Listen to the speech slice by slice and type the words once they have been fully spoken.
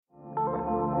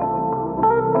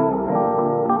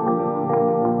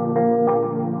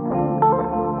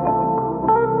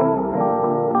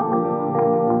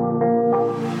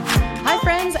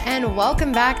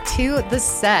Welcome back to The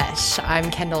Sesh. I'm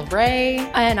Kendall Ray.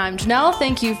 And I'm Janelle.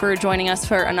 Thank you for joining us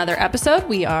for another episode.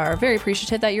 We are very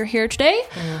appreciative that you're here today.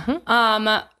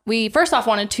 We first off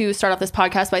wanted to start off this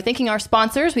podcast by thanking our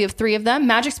sponsors. We have 3 of them,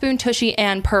 Magic Spoon, Tushy,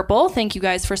 and Purple. Thank you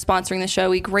guys for sponsoring the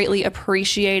show. We greatly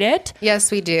appreciate it.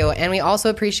 Yes, we do. And we also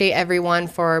appreciate everyone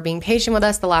for being patient with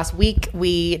us. The last week,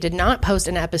 we did not post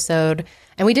an episode.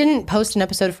 And we didn't post an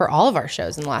episode for all of our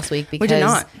shows in the last week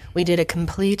because we did a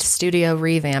complete studio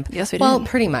revamp. Yes, we did. Well,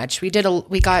 pretty much. We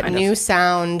got new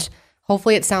sound.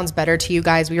 Hopefully it sounds better to you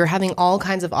guys. We were having all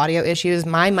kinds of audio issues.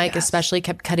 My mic especially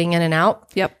kept cutting in and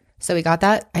out. Yep. So we got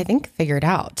that, I think, figured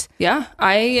out. Yeah.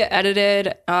 I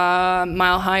edited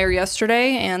Mile Higher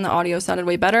yesterday and the audio sounded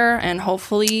way better. And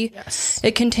hopefully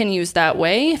it continues that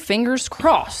way. Fingers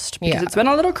crossed because it's been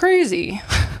a little crazy.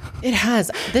 It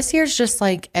has. This year's just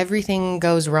like everything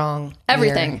goes wrong.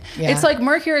 Everything. Yeah. It's like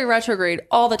Mercury retrograde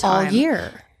all the time. All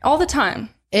year. All the time.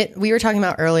 We were talking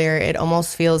about earlier, it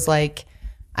almost feels like,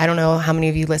 I don't know how many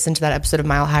of you listened to that episode of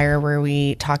Mile Higher where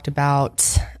we talked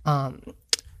about,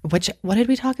 what did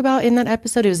we talk about in that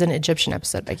episode? It was an Egyptian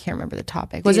episode, but I can't remember the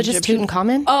topic. Was it just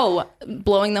Tutankhamun? Oh,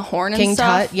 blowing the horn and King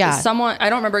stuff? Tut, yeah. Someone,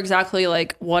 I don't remember exactly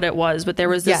like what it was, but there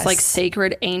was this like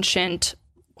sacred ancient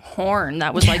horn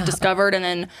that was like discovered and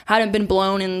then hadn't been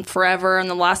blown in forever, and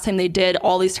the last time they did,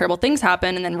 all these terrible things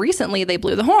happened, and then recently they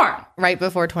blew the horn right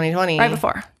before 2020. Right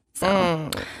before. So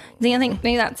I think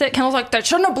maybe that's it. Kendall's like, they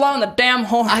shouldn't have blown the damn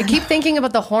horn. I keep thinking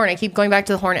about the horn. I keep going back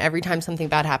to the horn every time something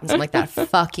bad happens. I'm like, that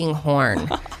fucking horn.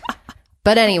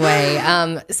 But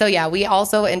anyway, so yeah, we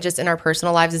also, and just in our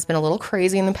personal lives, it's been a little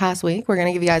crazy in the past week. We're going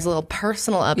to give you guys a little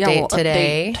personal update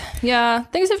today. Yeah,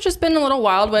 things have just been a little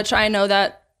wild, which I know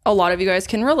that a lot of you guys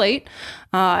can relate.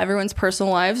 Everyone's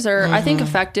personal lives are, I think,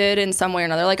 affected in some way or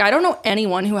another. Like, I don't know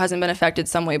anyone who hasn't been affected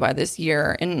some way by this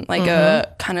year in like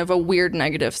a kind of a weird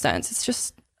negative sense. It's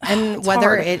just, and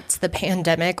whether it's the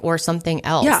pandemic or something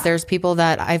else, there's people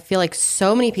that I feel like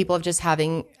so many people have just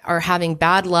having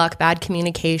bad luck, bad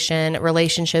communication,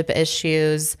 relationship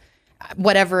issues,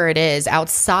 whatever it is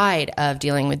outside of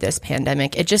dealing with this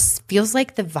pandemic. It just feels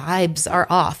like the vibes are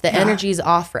off. The energy's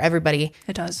off for everybody.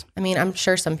 It does. I mean, I'm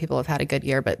sure some people have had a good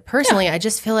year, but personally, I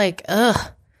just feel like, and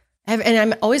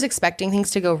I'm always expecting things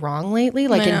to go wrong lately,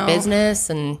 like in business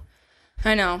and...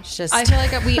 I know. I feel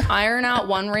like we iron out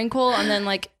one wrinkle and then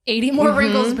like 80 more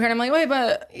wrinkles appear. And I'm like, wait,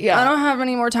 but I don't have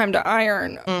any more time to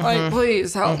iron. Like,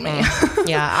 please help me.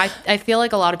 I feel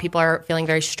like a lot of people are feeling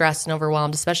very stressed and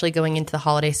overwhelmed, especially going into the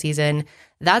holiday season.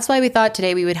 That's why we thought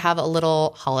today we would have a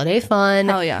little holiday fun.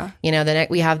 Hell yeah. You know,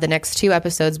 we have the next 2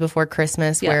 episodes before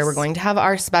Christmas where we're going to have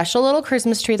our special little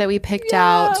Christmas tree that we picked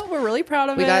out. We're really proud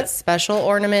of it. We got special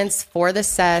ornaments for the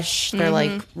sesh. They're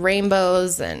like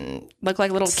rainbows and look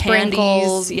like little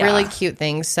sprinkles, candies. Really cute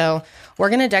things. So we're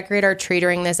going to decorate our tree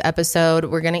during this episode.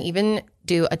 We're going to even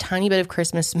do a tiny bit of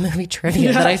Christmas movie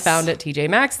trivia that I found at TJ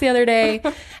Maxx the other day.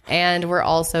 And we're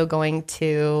also going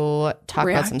to talk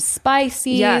about some spices.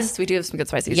 Yes, we do have some good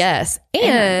spices. Yes.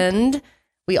 And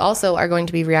we also are going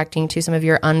to be reacting to some of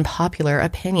your unpopular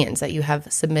opinions that you have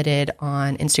submitted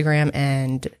on Instagram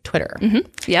and Twitter.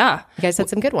 Yeah. You guys had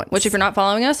some good ones. Which if you're not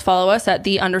following us, follow us at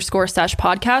 _sesh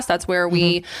podcast. That's where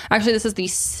we, actually this is the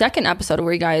second episode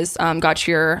where you guys got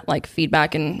your like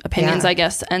feedback and opinions, I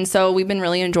guess. And so we've been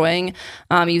really enjoying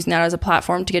using that as a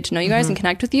platform to get to know you guys and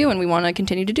connect with you. And we want to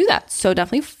continue to do that. So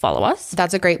definitely follow us.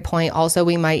 That's a great point. Also,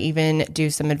 we might even do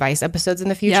some advice episodes in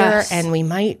the future and we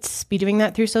might be doing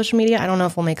that through social media. I don't know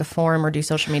if we'll make a forum or do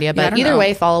social media, but either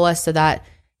way, follow us so that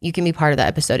you can be part of the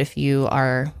episode if you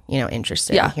are,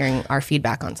 interested in hearing our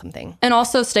feedback on something. And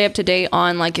also stay up to date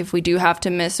on like if we do have to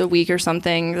miss a week or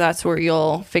something, that's where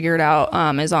you'll figure it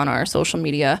out is on our social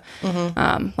media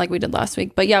like we did last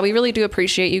week. But yeah, we really do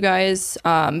appreciate you guys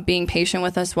being patient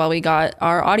with us while we got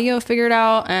our audio figured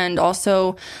out. And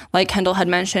also, like Kendall had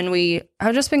mentioned, we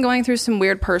have just been going through some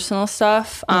weird personal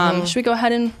stuff. Should we go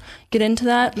ahead and get into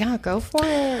that? Yeah, go for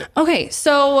it. Okay,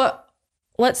 so...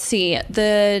 let's see.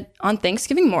 On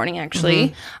Thanksgiving morning,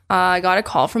 actually, I got a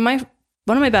call from one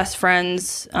of my best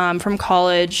friends from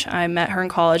college. I met her in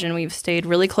college, and we've stayed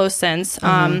really close since.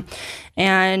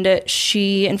 And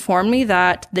she informed me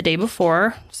that the day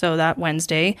before, so that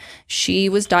Wednesday, she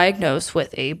was diagnosed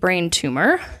with a brain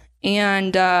tumor,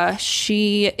 and I'm going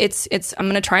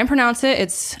to try and pronounce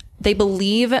it. They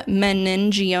believe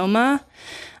meningioma.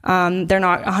 They're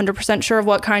not 100% sure of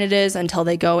what kind it is until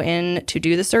they go in to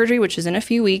do the surgery, which is in a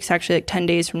few weeks, actually like 10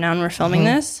 days from now when we're filming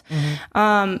this.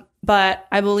 But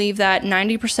I believe that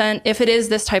 90%, if it is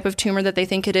this type of tumor that they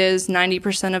think it is,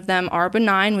 90% of them are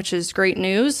benign, which is great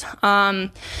news.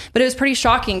 But it was pretty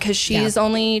shocking because she's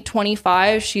only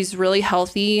 25. She's really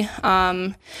healthy.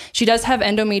 She does have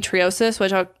endometriosis,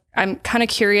 which I'm kind of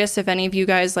curious if any of you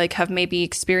guys like have maybe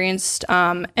experienced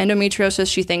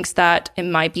endometriosis. She thinks that it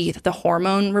might be the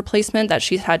hormone replacement, that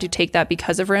she's had to take that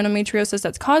because of her endometriosis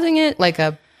that's causing it. Like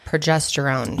a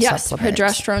progesterone supplement.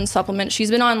 Progesterone supplement. She's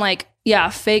been on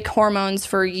fake hormones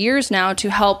for years now to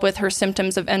help with her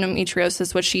symptoms of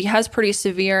endometriosis, which she has pretty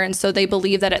severe. And so they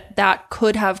believe that that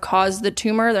could have caused the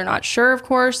tumor. They're not sure, of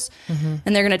course.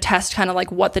 And they're going to test kind of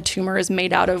like what the tumor is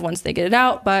made out of once they get it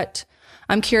out. But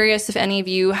I'm curious if any of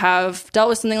you have dealt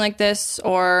with something like this,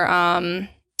 or,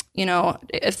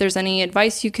 if there's any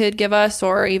advice you could give us,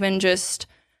 or even just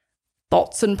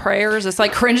thoughts and prayers. It's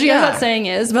like cringy as that saying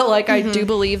is, but I do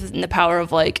believe in the power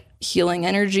of healing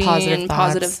energy and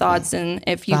positive thoughts. And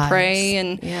if you pray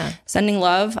and sending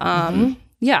love,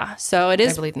 so it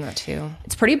is. I believe in that too.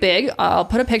 It's pretty big. I'll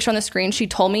put a picture on the screen. She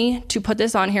told me to put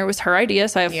this on here. It was her idea,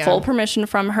 so I have full permission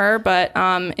from her. But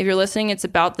if you're listening, it's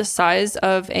about the size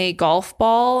of a golf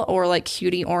ball, or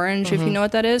cutie orange, if you know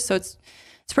what that is. So it's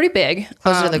pretty big.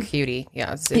 Closer to the cutie.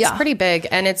 Yeah. It's pretty big.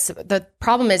 And the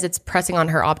problem is it's pressing on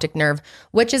her optic nerve,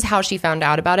 which is how she found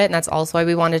out about it. And that's also why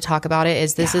we wanted to talk about it,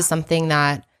 is this is something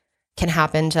that can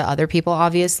happen to other people,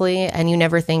 obviously. And you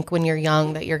never think when you're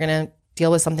young that you're going to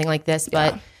deal with something like this.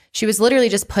 But she was literally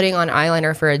just putting on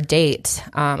eyeliner for a date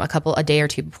a day or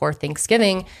two before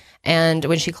Thanksgiving. And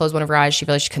when she closed one of her eyes, she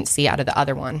realized she couldn't see out of the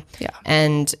other one. Yeah.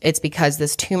 And it's because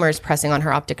this tumor is pressing on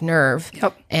her optic nerve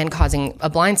and causing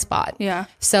a blind spot. Yeah.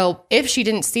 So if she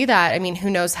didn't see that, I mean, who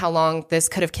knows how long this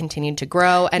could have continued to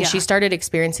grow. And she started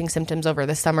experiencing symptoms over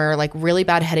the summer, really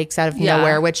bad headaches out of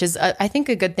nowhere, which is, I think,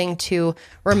 a good thing to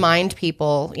remind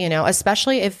people,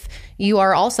 especially if you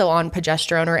are also on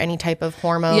progesterone or any type of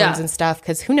hormones and stuff,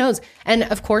 because who knows? And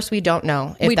of course, we don't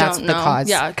know if that's the cause.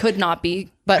 Yeah, it could not be.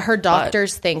 But her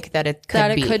doctors think that it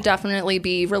could be. It could definitely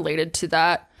be related to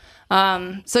that.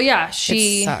 It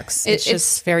sucks. It's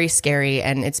just very scary.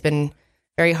 And it's been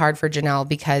very hard for Janelle,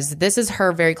 because this is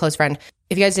her very close friend.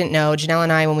 If you guys didn't know, Janelle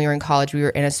and I, when we were in college, we were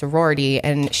in a sorority,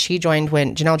 and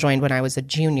Janelle joined when I was a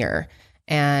junior.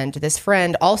 And this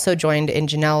friend also joined in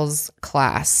Janelle's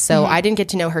class. So I didn't get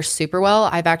to know her super well.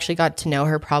 I've actually got to know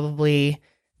her probably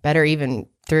better even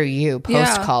through you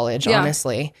post-college,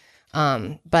 honestly.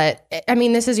 But I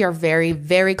mean, this is your very,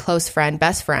 very close friend,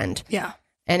 best friend. Yeah.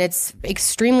 And it's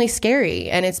extremely scary,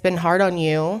 and it's been hard on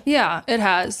you. Yeah, it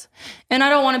has. And I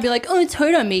don't want to be like, oh, it's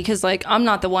hard on me, because I'm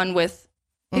not the one with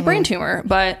a brain tumor,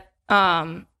 but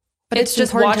it's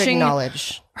just watching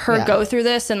her go through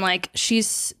this, and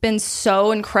she's been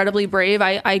so incredibly brave.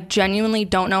 I genuinely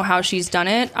don't know how she's done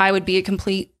it. I would be a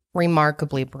complete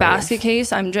remarkably brave basket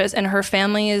case. And her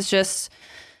family is just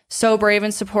so brave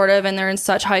and supportive, and they're in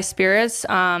such high spirits.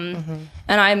 And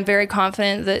I'm very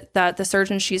confident that the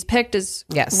surgeon she's picked is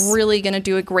really going to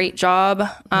do a great job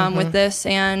with this.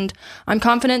 And I'm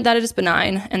confident that it is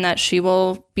benign, and that she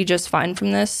will be just fine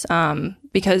from this,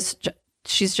 because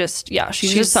she's just so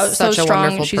strong. A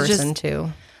wonderful person too.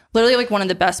 Literally one of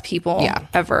the best people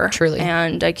ever. Truly.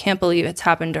 And I can't believe it's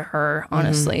happened to her.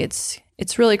 Honestly, it's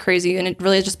really crazy, and it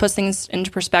really just puts things into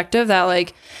perspective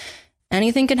that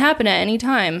anything can happen at any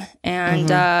time. And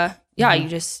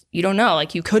you don't know.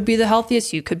 You could be the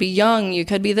healthiest, you could be young, you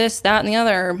could be this, that, and the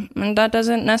other. And that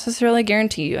doesn't necessarily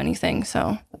guarantee you anything.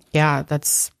 So yeah,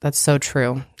 that's so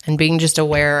true. And being just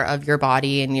aware of your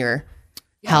body and your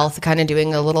health, kind of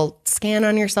doing a little scan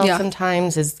on yourself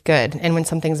sometimes is good. And when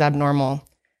something's abnormal,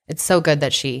 it's so good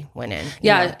that she went in.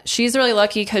 Yeah, she's really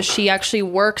lucky, because she actually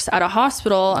works at a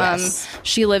hospital.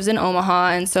 She lives in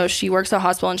Omaha, and so she works at a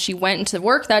hospital, and she went into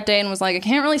work that day and was like, I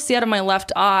can't really see out of my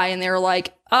left eye. And they were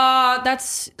like,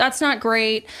 that's not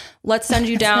great. Let's send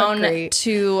you down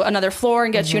to another floor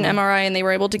and get you an MRI. And they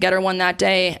were able to get her one that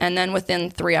day. And then within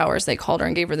 3 hours, they called her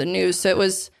and gave her the news. So it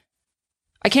was,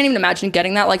 I can't even imagine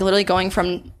getting that, literally going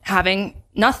from having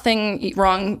nothing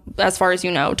wrong as far as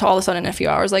you know to all of a sudden in a few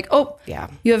hours,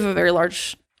 you have a very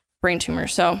large brain tumor.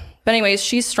 So, but anyways,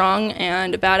 she's strong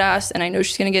and a badass, and I know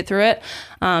she's going to get through it.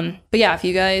 But yeah, if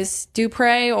you guys do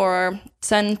pray or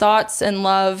send thoughts and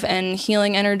love and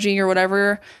healing energy or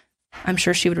whatever, I'm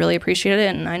sure she would really appreciate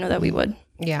it. And I know that we would.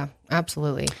 Yeah,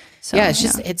 absolutely. So, it's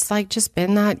just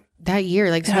been that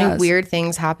year, so many weird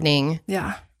things happening.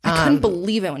 Yeah. I couldn't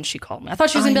believe it when she called me. I thought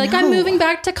she was going to be like, I'm moving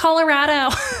back to Colorado.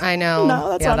 I know. No,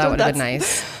 that's that would have been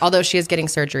nice. Although she is getting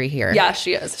surgery here. Yeah,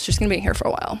 she is. She's going to be here for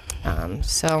a while.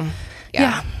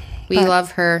 We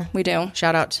love her. We do.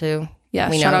 Shout out to Yeah,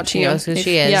 we shout know out to she you. knows who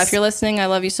she is. Yeah, if you're listening, I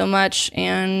love you so much,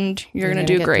 and you're gonna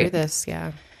do get great. Through this,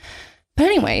 yeah. But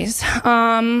anyways,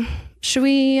 should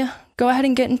we go ahead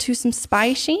and get into some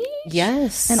spicy?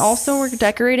 Yes. And also, we're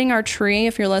decorating our tree.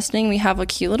 If you're listening, we have a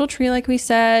cute little tree, like we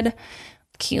said.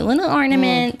 Cute little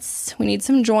ornaments. We need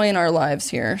some joy in our lives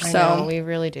here. I know, we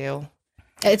really do.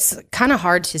 It's kind of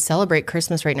hard to celebrate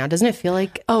Christmas right now. Doesn't it feel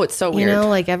like... Oh, it's so weird. You know,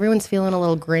 like everyone's feeling a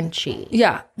little grinchy.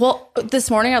 Yeah. Well, this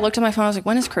morning I looked at my phone. I was like,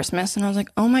 when is Christmas? And I was like,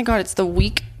 oh my God, it's the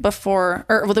week before,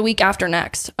 or well, the week after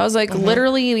next. I was like,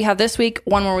 literally, we have this week,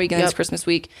 one more week, and it's Christmas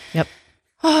week. Yep.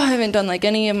 Oh, I haven't done like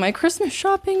any of my Christmas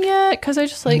shopping yet because I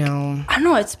just like, I don't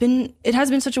know. It has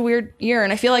been such a weird year.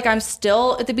 And I feel like I'm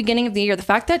still at the beginning of the year. The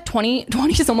fact that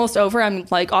 2020 is almost over, I'm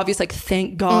like, obviously, like,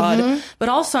 thank God. But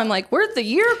also I'm like, where'd the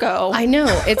year go? I know.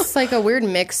 It's like a weird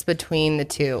mix between the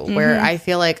two where I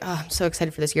feel like, oh, I'm so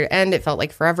excited for this year to end. It felt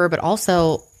like forever, but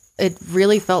also it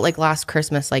really felt like last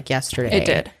Christmas, like yesterday. It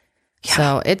did. Yeah.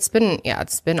 So it's been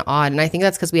odd. And I think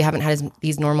that's because we haven't had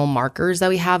these normal markers that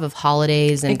we have of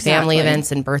holidays and family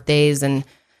events and birthdays. And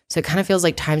so it kind of feels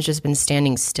like time's just been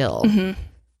standing still.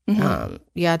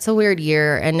 Yeah, it's a weird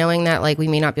year. And knowing that like we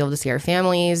may not be able to see our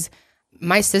families.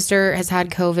 My sister has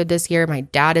had COVID this year. My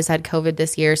dad has had COVID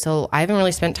this year. So I haven't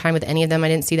really spent time with any of them. I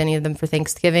didn't see any of them for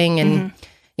Thanksgiving. And,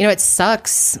 you know, it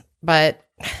sucks, but...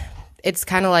 It's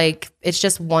kind of like,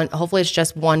 hopefully it's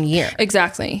just 1 year.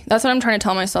 Exactly. That's what I'm trying to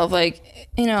tell myself. Like,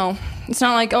 you know, it's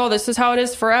not like, oh, this is how it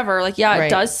is forever. Like, yeah, it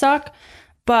does suck.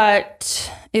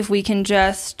 But if we can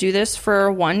just do this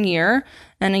for 1 year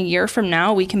and a year from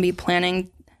now, we can be planning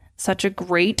such a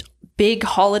great big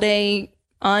holiday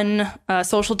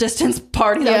social distance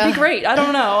party. That would be great. I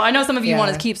don't know. I know some of you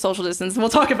want to keep social distance. We'll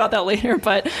talk about that later.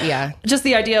 But just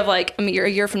the idea of like, I mean, a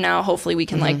year from now, hopefully we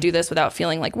can like do this without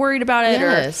feeling like worried about it.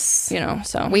 Or, you know,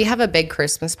 so. We have a big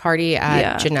Christmas party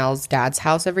at Janelle's dad's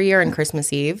house every year on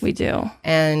Christmas Eve. We do.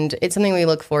 And it's something we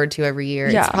look forward to every year.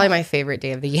 Yeah. It's probably my favorite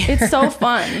day of the year. It's so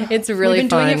fun. It's really fun. We've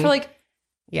been doing it for like,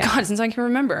 God, since I can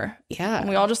remember. Yeah. And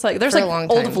we all just like, there's like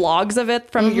old vlogs of it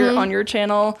from on your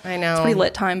channel. I know. It's pretty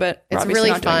lit time, but it's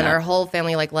really fun. Our whole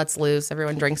family like lets loose.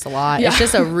 Everyone drinks a lot. Yeah. It's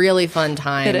just a really fun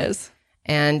time. It is.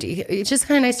 And it's just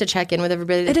kind of nice to check in with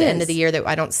everybody at the end of the year that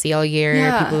I don't see all year.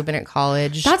 Yeah. People who've been at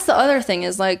college. That's the other thing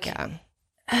is like,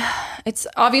 it's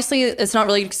obviously, it's not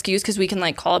really an excuse because we can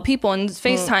like call up people and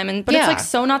FaceTime. But it's like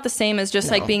so not the same as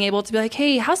just like being able to be like,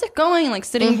 hey, how's it going? Like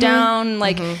sitting down,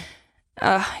 like... Do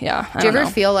you ever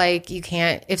feel like you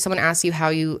can't, if someone asks you how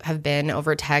you have been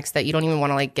over text, that you don't even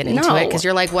want to like get into it because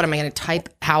you're like, what am I going to type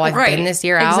how I've been this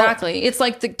year out? Exactly. It's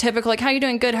like the typical like, how are you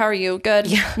doing? Good. How are you? Good.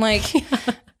 Yeah. Like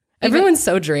everyone's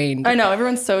so drained. I know,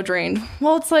 everyone's so drained.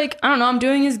 Well, it's like, I don't know, I'm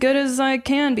doing as good as I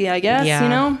can be, I guess, you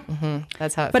know?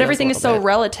 That's how it feels. But everything is so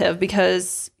relative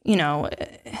because, you know,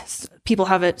 people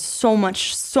have it so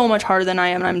much harder than I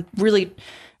am. And I'm really,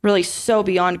 really so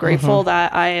beyond grateful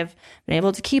that I have been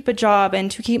able to keep a job and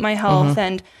to keep my health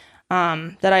and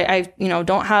that I you know,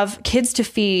 don't have kids to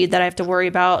feed that I have to worry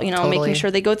about, you know, making sure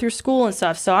they go through school and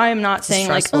stuff. So I am not saying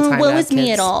like, oh, woe is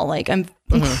me at all. Like I'm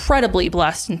incredibly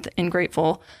blessed and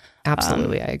grateful.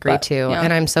 Absolutely. I agree too. Yeah.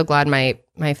 And I'm so glad my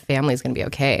family's going to be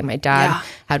okay. My dad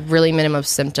had really minimum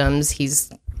symptoms.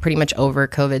 He's pretty much over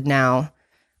COVID now.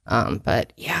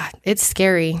 But yeah, it's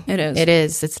scary. It is. It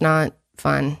is. It's not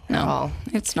fun at all.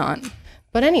 It's not.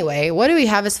 But anyway, what do we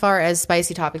have as far as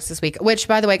spicy topics this week? Which,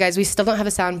 by the way, guys, we still don't have a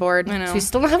soundboard. I know. So we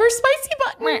still don't have our spicy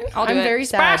button. I'm very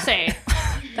sad. Spicy.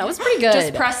 That was pretty good.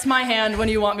 Just press my hand when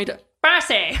you want me to.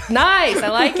 Spicy. Nice. I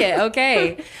like it.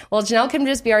 Okay. Well, Janelle can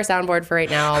just be our soundboard for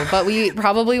right now, but we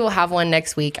probably will have one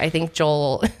next week. I think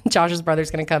Josh's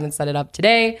brother's going to come and set it up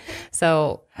today.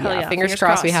 So fingers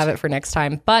crossed we have it for next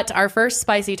time. But our first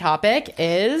spicy topic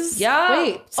is...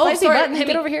 Wait. Spicy button.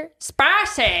 Get over here.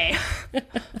 Spicy.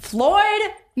 Floyd,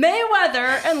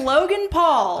 Mayweather, and Logan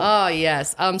Paul. Oh,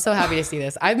 yes. I'm so happy to see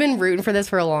this. I've been rooting for this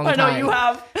for a long time. I know you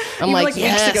have. I'm like,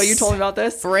 weeks ago you told me about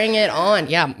this. Bring it on.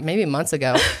 Yeah, maybe months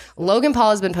ago. Logan Paul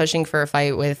has been pushing for a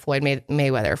fight with Floyd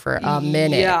Mayweather for a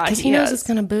minute. Yeah, because he knows it's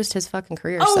going to boost his fucking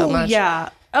career so much.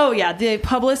 Oh, yeah. The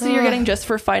publicity you're getting just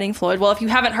for fighting Floyd. Well, if you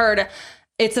haven't heard,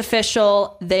 it's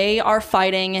official. They are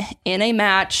fighting in a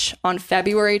match on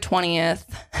February 20th.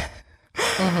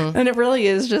 And it really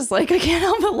is just like, I can't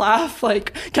help but laugh.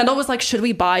 Like Kendall was like, should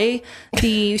we buy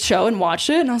the show and watch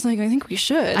it? And I was like, I think we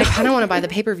should. I kind of want to buy the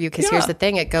pay-per-view because here's the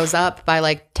thing, it goes up by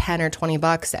like 10 or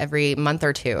 $20 every month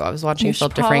or two. I was watching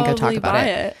Philip DeFranco talk about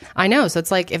it. I know. So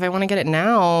it's like, if I want to get it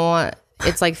now,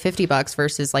 it's like $50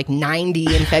 versus like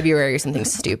 90 in February or something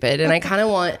stupid. And I kind of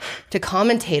want to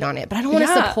commentate on it, but I don't want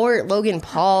to support Logan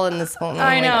Paul in this whole...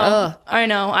 I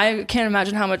know. I can't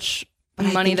imagine how much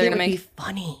money they're going to make. Be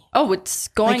funny. Oh, it's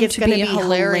going to be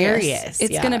hilarious.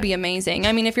 It's going to be amazing.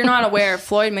 I mean, if you're not aware,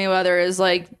 Floyd Mayweather is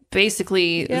like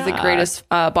basically the greatest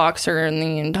boxer in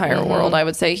the entire world. I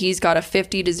would say he's got a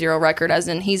 50-0 record, as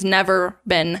in he's never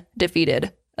been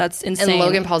defeated. That's insane. And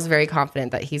Logan Paul's very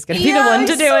confident that he's going to be the one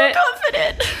to do it.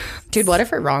 Confident. Dude, what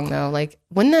if we're wrong though? Like,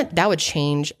 wouldn't that would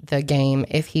change the game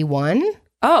if he won?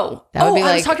 Oh, that would be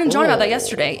I was talking to John about that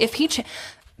yesterday. If he,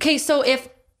 okay, so if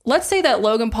let's say that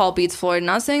Logan Paul beats Floyd,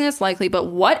 not saying that's likely, but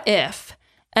what if?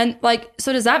 And like,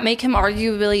 so does that make him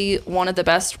arguably one of the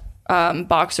best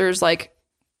boxers? Like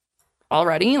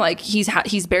already, like he's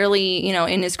barely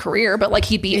in his career, but like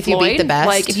he beat if Floyd. You beat the best,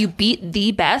 like if you beat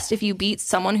the best, if you beat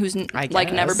someone who's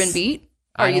like never been beat.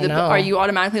 Are you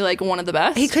automatically like one of the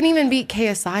best? He couldn't even beat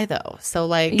KSI though. So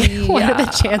like, what are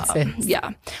the chances?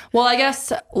 Yeah. Well, I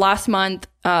guess last month,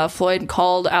 Floyd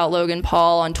called out Logan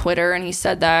Paul on Twitter, and he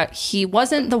said that he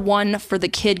wasn't the one for the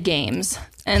kid games.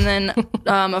 And then,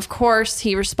 of course,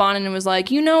 he responded and was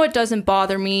like, it doesn't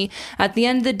bother me. At the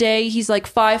end of the day, he's like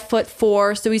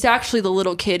 5'4", so he's actually the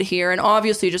little kid here, and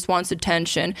obviously just wants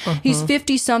attention. He's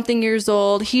 50-something years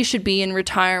old. He should be in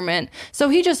retirement. So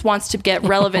he just wants to get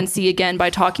relevancy again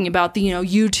by talking about the,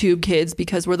 YouTube kids,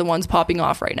 because we're the ones popping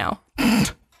off right now.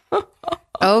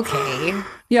 Okay.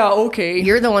 Yeah, okay.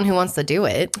 You're the one who wants to do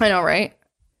it. I know, right?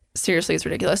 Seriously, it's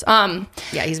ridiculous. Yeah,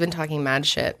 he's been talking mad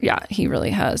shit. Yeah, he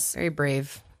really has. Very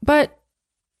brave. But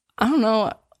I don't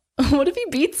know. What if he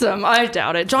beats him? I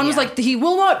doubt it. John was like, he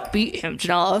will not beat him,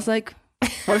 Janelle. I was like,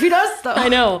 what if he does though? I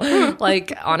know.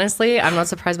 Like, honestly, I'm not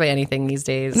surprised by anything these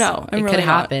days. No, it could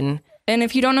happen. And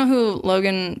if you don't know who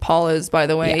Logan Paul is, by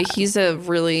the way, he's a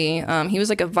really, he was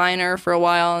like a Viner for a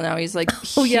while. And now he's like,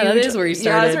 oh yeah, that is where he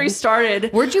started. Yeah, that's where he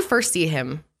started. Where'd you first see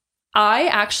him? I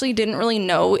actually didn't really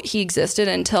know he existed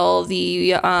until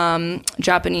the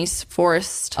Japanese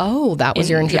forest. Oh, that was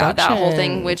your introduction. Yeah, that whole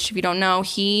thing, which if you don't know,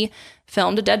 he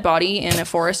filmed a dead body in a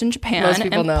forest in Japan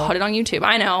and put it on YouTube.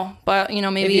 I know, but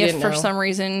maybe if for some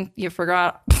reason you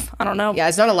forgot, I don't know. Yeah,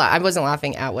 it's not a lot. I wasn't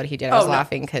laughing at what he did. I was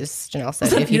laughing because Janelle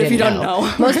said if you don't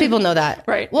know. Most people know that.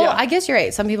 Right. Well, I guess you're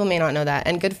right. Some people may not know that.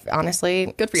 And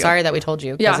honestly, good for you. Sorry that we told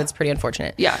you because it's pretty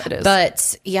unfortunate. Yeah, it is.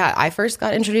 But yeah, I first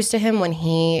got introduced to him when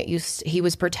he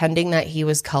was pretending that he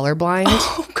was colorblind.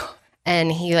 Oh, God.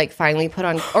 And he like finally put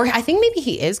on, or I think maybe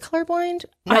he is colorblind.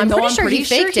 No, I'm pretty sure he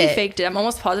faked it. I'm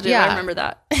almost positive. I remember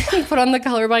that. He put on the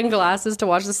colorblind glasses to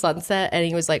watch the sunset, and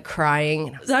he was like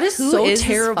crying. That is so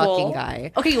terrible. This fucking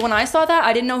guy. Okay, when I saw that,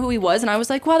 I didn't know who he was, and I was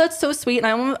like, "Wow, that's so sweet."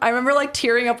 And I remember like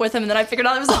tearing up with him, and then I figured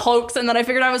out it was a hoax, and then I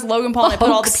figured out it was Logan Paul, and I put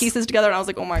all the pieces together, and I was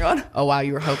like, "Oh my God." Oh wow,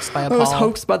 you were hoaxed by a Paul. I was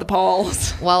hoaxed by the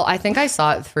Pauls. Well, I think I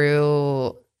saw it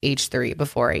through H3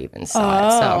 before I even saw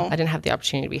it, so I didn't have the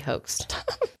opportunity to be hoaxed.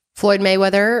 Floyd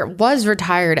Mayweather was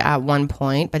retired at one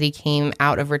point, but he came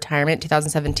out of retirement in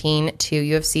 2017 to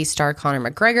UFC star Conor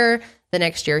McGregor. The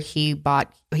next year, he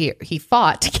fought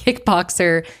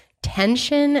kickboxer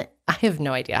Tenshin. I have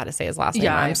no idea how to say his last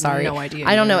name. I'm sorry. No idea.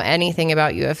 I don't know anything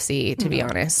about UFC, to be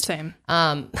honest. Same.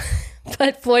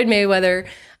 But Floyd Mayweather,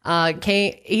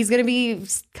 he's going to be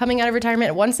coming out of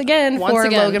retirement once again for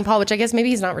Logan Paul, which I guess maybe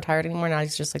he's not retired anymore now.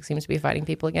 He's just like seems to be fighting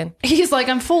people again. He's like,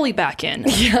 I'm fully back in.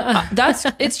 Yeah.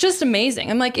 It's just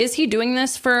amazing. I'm like, is he doing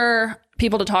this for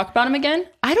people to talk about him again?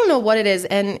 I don't know what it is.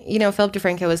 And, Philip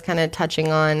DeFranco was kind of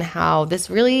touching on how this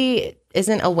really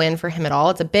isn't a win for him at all.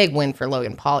 It's a big win for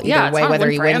Logan Paul either way, whether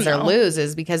he wins or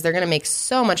loses, because they're going to make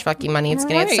so much fucking money. It's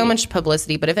going to get so much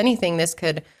publicity. But if anything, this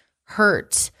could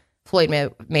hurt Floyd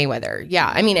Mayweather. Yeah.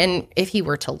 I mean, and if he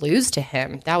were to lose to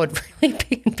him, that would really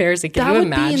be embarrassing. Can you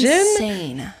imagine? Be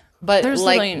insane. But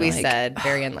like we said,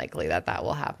 very unlikely that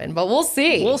will happen. But we'll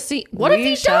see. What if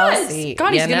he does? See.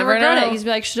 God, he's going to regret it. He's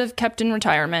like, should have kept in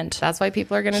retirement. That's why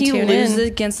people are going to tune in. He loses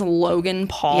against Logan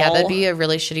Paul. Yeah, that'd be a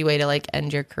really shitty way to like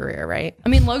end your career, right? I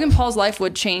mean, Logan Paul's life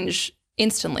would change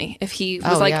instantly if he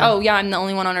was I'm the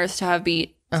only one on earth to have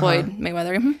beat Floyd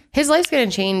Mayweather. Mm-hmm. His life's going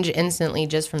to change instantly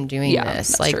just from doing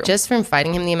this. Like, true. Just from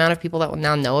fighting him, the amount of people that will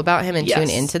now know about him and tune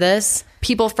into this.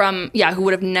 People from, who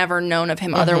would have never known of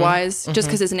him otherwise, just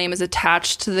because his name is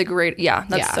attached to the great. Yeah,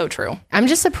 that's so true. I'm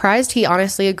just surprised he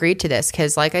honestly agreed to this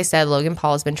because, like I said, Logan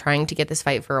Paul has been trying to get this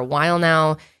fight for a while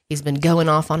now. He's been going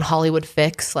off on Hollywood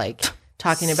Fix, like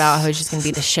talking about how he's just going to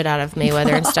beat the shit out of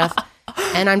Mayweather and stuff.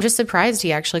 And I'm just surprised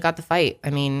he actually got the fight. I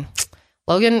mean,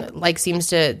 Logan seems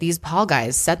to, these Paul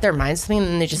guys set their minds to something and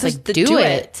then they just do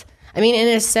it. I mean,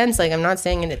 in a sense, like I'm not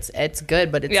saying it's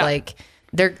good, but it's like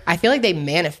I feel like they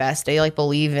manifest. They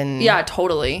believe in. Yeah,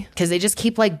 totally. Because they just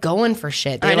keep going for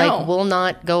shit. They will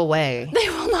not go away. They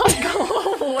will not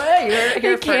go away. go away. You're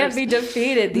here They can't be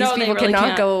defeated. These people really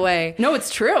cannot go away. No, it's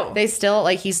true. They still,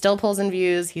 like, he still pulls in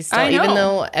views. He's still, even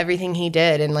though everything he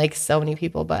did and, like, so many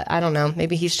people, but I don't know.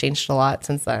 Maybe he's changed a lot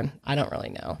since then. I don't really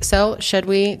know. So, should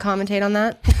we commentate on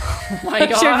that? Oh my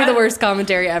God. Should be the worst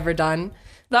commentary ever done.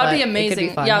 That would be amazing.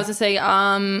 Yeah, I was gonna say,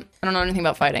 I don't know anything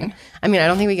about fighting. I mean, I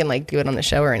don't think we can like do it on the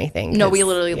show or anything. No, we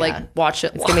literally like watch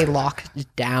it. It's gonna be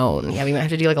locked down. Yeah, we might have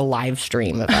to do like a live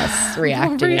stream of us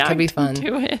reacting. It could be fun.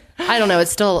 I don't know.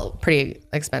 It's still pretty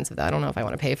expensive though. I don't know if I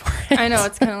want to pay for it. I know,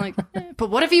 it's kind of like, but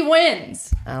what if he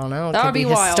wins? I don't know. That would be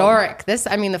historic. The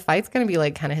fight's gonna be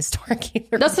like kind of historic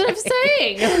either. That's what I'm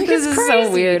saying. This is so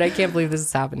weird. I can't believe this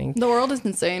is happening. The world is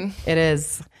insane. It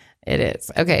is. It is.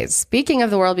 Okay. Speaking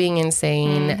of the world being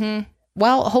insane.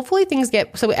 Well, hopefully things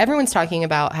get... So everyone's talking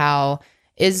about how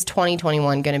is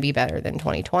 2021 going to be better than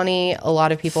 2020? A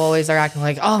lot of people always are acting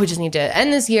like, oh, we just need to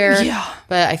end this year. Yeah.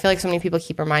 But I feel like so many people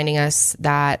keep reminding us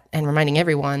that and reminding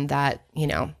everyone that,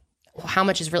 how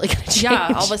much is really going to change.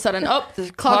 Yeah, all of a sudden,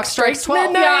 the clock strikes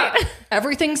 12. Yeah,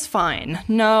 everything's fine.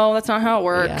 No, that's not how it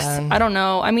works. Yeah. I don't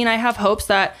know. I mean, I have hopes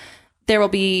that there will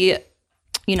be...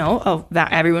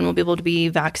 everyone will be able to be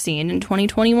vaccinated in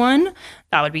 2021.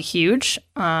 That would be huge.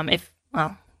 I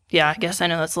guess I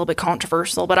know that's a little bit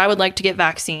controversial, but I would like to get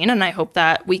vaccine, and I hope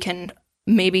that we can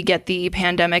maybe get the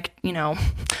pandemic,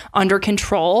 under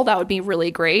control. That would be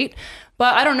really great.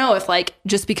 But I don't know if like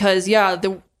just because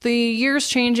the year's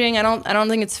changing, I don't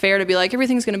think it's fair to be like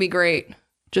everything's going to be great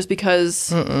just because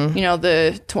because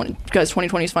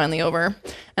 2020 is finally over,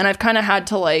 and I've kind of had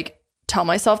to like tell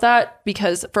myself that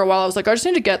because for a while I was like, I just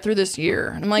need to get through this year.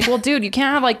 And I'm like, well, dude, you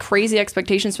can't have like crazy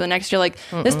expectations for the next year. Like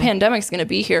this pandemic's going to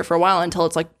be here for a while until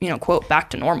it's like, quote, back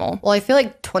to normal. Well, I feel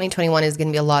like 2021 is going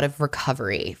to be a lot of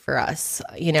recovery for us.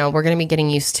 We're going to be getting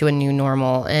used to a new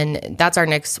normal. And that's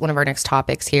one of our next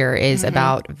topics here is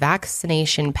about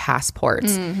vaccination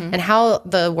passports and how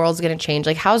the world's going to change.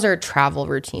 Like, how's our travel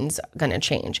routines going to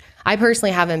change? I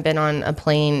personally haven't been on a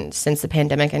plane since the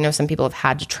pandemic. I know some people have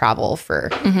had to travel for,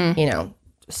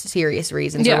 serious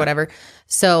reasons or whatever.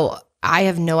 So I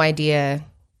have no idea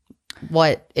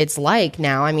what it's like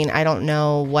now. I mean, I don't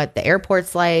know what the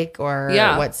airport's like or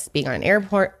what's being on an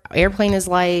airplane is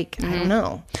like. I don't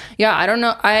know. Yeah, I don't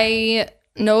know. I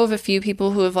know of a few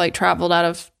people who have like traveled out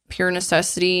of pure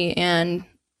necessity, and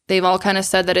they've all kind of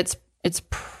said that it's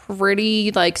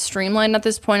pretty like streamlined at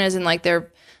this point, as in like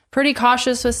they're pretty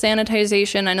cautious with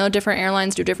sanitization. I know different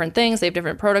airlines do different things. They have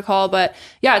different protocol, but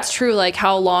yeah, it's true. Like,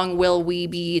 how long will we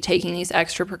be taking these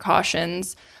extra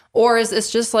precautions? Or is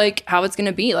this just like how it's going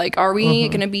to be? Like, are we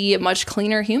going to be much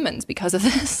cleaner humans because of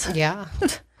this? Yeah.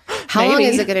 How long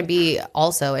is it going to be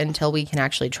also until we can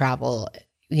actually travel,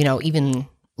 even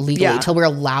legally, till we're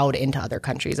allowed into other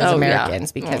countries as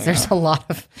Americans, because there's a lot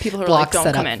of people who are blocks like,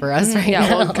 don't set come up in for us right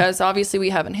now. Well, because obviously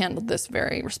we haven't handled this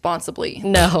very responsibly.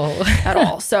 No. At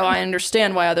all. So I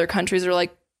understand why other countries are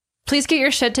like, please get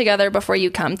your shit together before you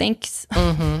come. Thanks. You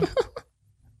want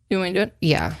me to do it?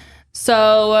 Yeah.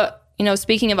 So,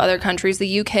 speaking of other countries,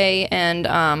 the UK and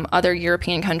other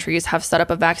European countries have set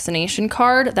up a vaccination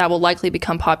card that will likely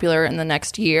become popular in the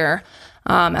next year.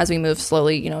 As we move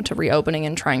slowly, to reopening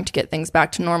and trying to get things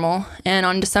back to normal. And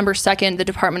on December 2nd, the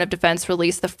Department of Defense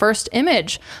released the first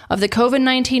image of the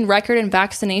COVID-19 record and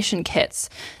vaccination kits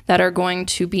that are going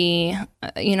to be,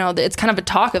 it's kind of a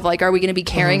talk of like, are we going to be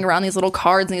carrying around these little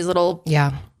cards and these little,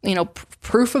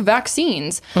 proof of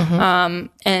vaccines?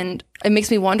 And it makes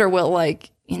me wonder, will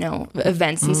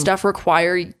events and stuff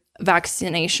require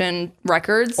vaccination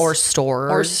records or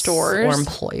stores or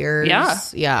employers?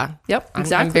 Yep,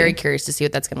 exactly. I'm very curious to see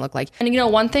what that's going to look like.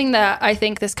 And one thing that I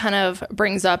think this kind of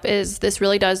brings up is this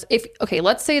really does,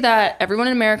 let's say that everyone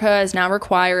in America is now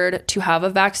required to have a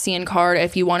vaccine card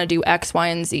if you want to do X, Y,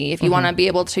 and Z. If you want to be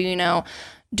able to,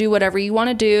 do whatever you want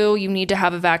to do, you need to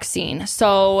have a vaccine.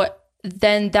 So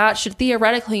then that should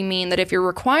theoretically mean that if you're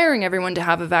requiring everyone to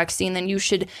have a vaccine, then you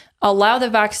should allow the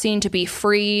vaccine to be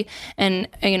free and,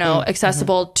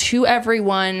 accessible to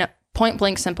everyone, point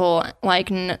blank simple, like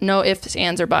no ifs,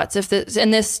 ands, or buts.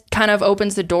 And this kind of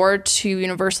opens the door to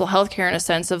universal healthcare in a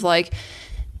sense of like,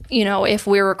 if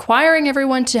we're requiring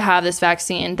everyone to have this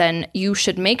vaccine, then you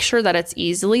should make sure that it's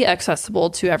easily accessible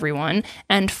to everyone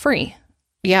and free.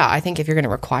 Yeah, I think if you're going to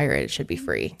require it, it should be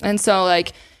free. And so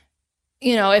like,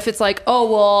 if it's like,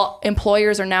 oh, well,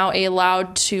 employers are now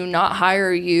allowed to not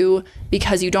hire you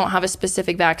because you don't have a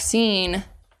specific vaccine.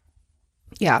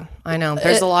 Yeah, I know.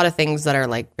 There's a lot of things that are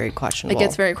like very questionable. It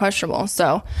gets very questionable.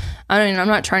 So I'm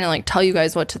not trying to like tell you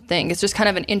guys what to think. It's just kind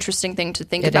of an interesting thing to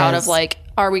think about of like,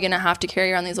 are we going to have to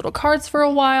carry around these little cards for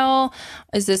a while?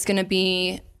 Is this going to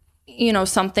be,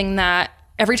 something that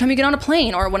every time you get on a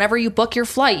plane or whenever you book your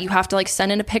flight, you have to like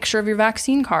send in a picture of your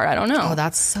vaccine card. I don't know. Oh,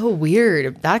 that's so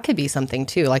weird. That could be something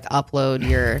too, like upload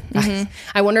your,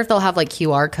 I wonder if they'll have like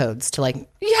QR codes to like,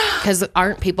 because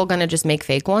aren't people going to just make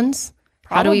fake ones?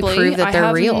 Probably. How do we prove that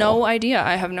they're real?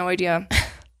 I have no idea.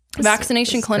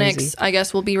 Vaccination clinics, crazy. I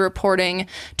guess, will be reporting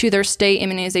to their state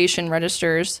immunization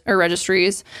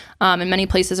registries. And many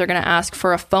places are going to ask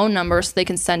for a phone number so they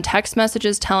can send text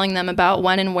messages telling them about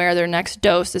when and where their next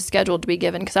dose is scheduled to be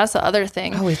given. Because that's the other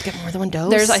thing. Oh, we have to get more than one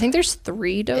dose? I think there's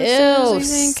 3 doses, Ew, I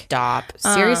think. Stop.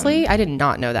 Seriously? I did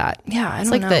not know that. Yeah,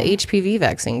 it's like the HPV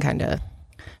vaccine, kind of.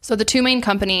 So the 2 main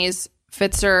companies,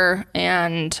 Pfizer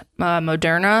and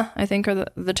Moderna, I think are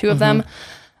the 2 of them.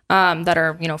 That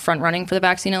are, front running for the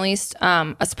vaccine at least.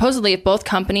 Supposedly, if both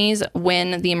companies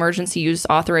win the emergency use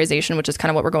authorization, which is kind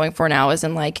of what we're going for now, is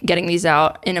in like getting these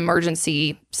out in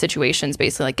emergency situations,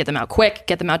 basically like get them out quick,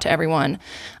 get them out to everyone.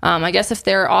 I guess if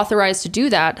they're authorized to do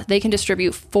that, they can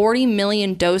distribute 40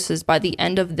 million doses by the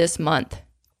end of this month.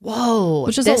 Whoa.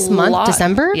 Which is this month,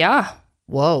 December? Yeah.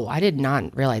 Whoa. I did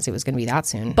not realize it was going to be that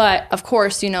soon. But of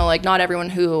course, like not everyone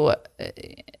who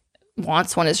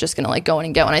wants one is just going to like go in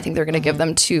and get one. I think they're going to give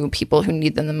them to people who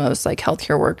need them the most, like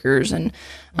healthcare workers and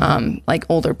like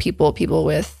older people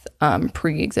with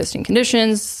pre-existing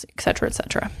conditions, et cetera, et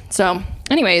cetera. So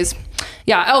anyways,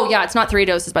 yeah. Oh yeah. It's not 3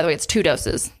 doses, by the way. It's 2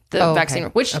 doses, the vaccine,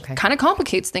 which kind of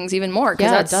complicates things even more.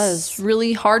 Because it does.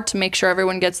 Really hard to make sure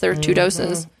everyone gets their 2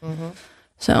 doses.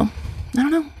 So I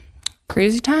don't know.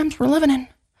 Crazy times we're living in.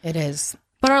 It is.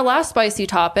 But our last spicy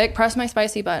topic, press my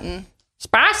spicy button.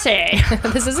 Spicy.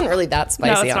 This isn't really that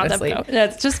spicy, no, it's honestly. Not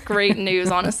that, it's just great news,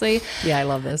 honestly. Yeah, I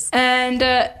love this. And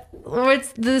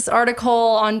it's this article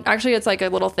on, actually, it's like a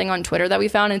little thing on Twitter that we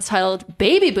found. It's titled,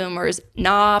 Baby Boomers,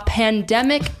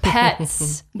 Pandemic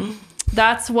Pets.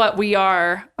 That's what we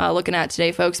are looking at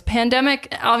today, folks.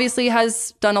 Pandemic obviously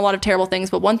has done a lot of terrible things,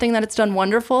 but one thing that it's done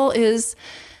wonderful is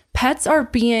pets are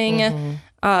being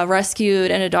rescued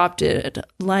and adopted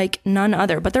like none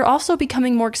other, but they're also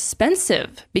becoming more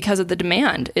expensive because of the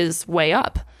demand is way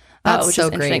up. That's which so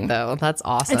is great, though. That's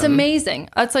awesome. It's amazing.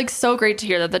 That's like so great to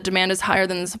hear that the demand is higher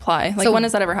than the supply. Like, so when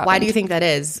has that ever happened? Why do you think that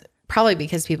is? Probably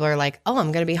because people are like, oh,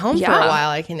 I'm going to be home for a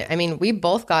while. We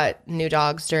both got new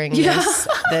dogs during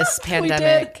this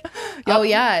pandemic. Oh,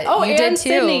 yeah. Oh, you did too.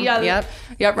 Sydney, yeah.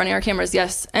 Yep, running our cameras,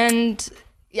 yes. And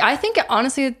I think,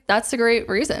 honestly, that's a great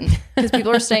reason because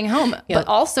people are staying home. But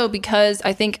also because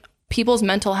I think people's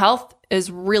mental health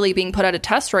is really being put at a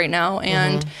test right now.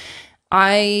 And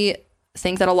I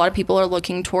think that a lot of people are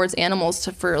looking towards animals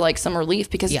for like some relief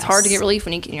because it's hard to get relief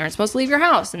when you aren't supposed to leave your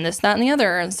house and this, that, and the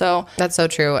other. And so that's so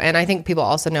true. And I think people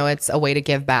also know it's a way to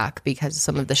give back because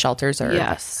some of the shelters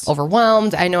are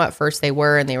overwhelmed. I know at first they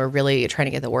were, and they were really trying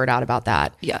to get the word out about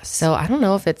that. Yes. So I don't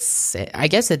know if I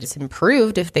guess it's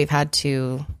improved if they've had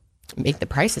to make the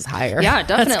prices higher. Yeah,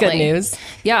 definitely. That's good news.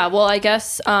 Yeah, well, I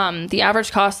guess the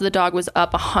average cost of the dog was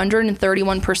up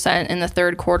 131% in the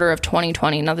third quarter of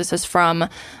 2020. Now, this is from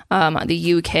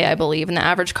the UK, I believe, and the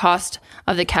average cost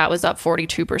of the cat was up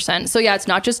 42%. So yeah, it's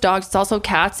not just dogs, it's also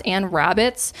cats and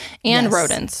rabbits and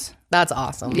rodents. That's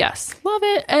awesome. Yes. Love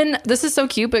it. And this is so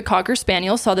cute, but Cocker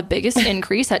Spaniels saw the biggest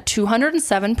increase at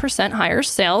 207% higher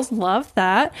sales. Love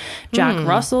that. Jack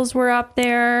Russells were up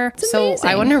there. It's amazing.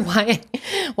 I wonder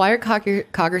why are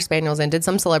Cocker Spaniels in? Did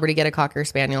some celebrity get a Cocker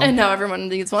Spaniel? And now everyone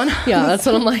needs one. Yeah, that's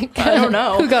what I'm like. I don't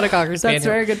know. Who got a Cocker Spaniel? That's a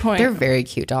very good point. They're very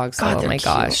cute dogs. Oh my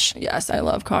gosh. Yes, I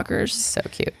love Cockers. So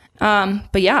cute.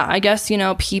 But yeah, I guess,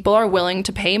 people are willing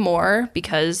to pay more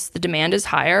because the demand is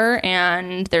higher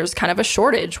and there's kind of a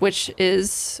shortage, which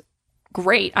is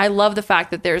great. I love the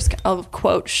fact that there's a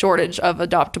quote shortage of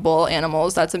adoptable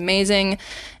animals. That's amazing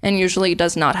and usually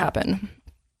does not happen.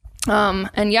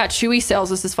 And yeah, Chewy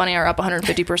sales, this is funny, are up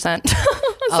 150%. So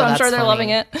I'm sure they're loving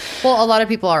it. Well, a lot of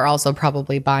people are also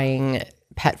probably buying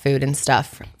pet food and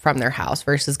stuff from their house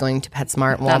versus going to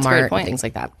PetSmart, Walmart, things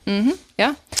like that.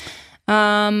 Yeah.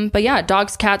 But yeah,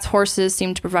 dogs, cats, horses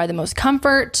seem to provide the most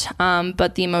comfort.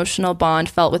 But the emotional bond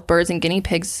felt with birds and guinea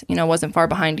pigs, wasn't far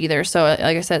behind either. So like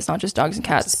I said, it's not just dogs and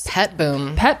cats. It's pet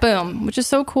boom. Pet boom, which is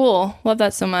so cool. Love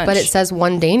that so much. But it says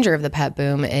one danger of the pet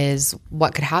boom is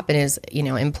what could happen is,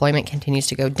 employment continues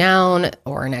to go down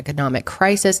or an economic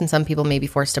crisis, and some people may be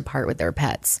forced to part with their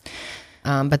pets.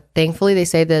 But thankfully, they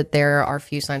say that there are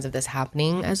few signs of this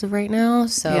happening as of right now.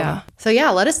 So yeah,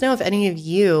 let us know if any of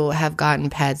you have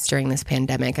gotten pets during this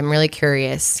pandemic. I'm really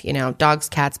curious, dogs,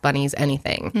 cats, bunnies,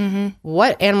 anything.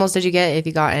 What animals did you get, if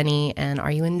you got any, and are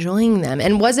you enjoying them?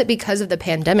 And was it because of the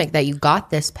pandemic that you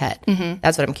got this pet?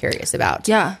 That's what I'm curious about.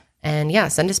 Yeah. And yeah,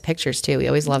 send us pictures too. We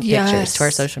always love pictures to our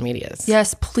social medias.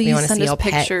 Yes, please send us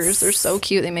pictures. Pets. They're so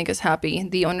cute. They make us happy.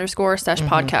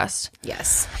 _podcast.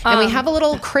 Yes. And we have a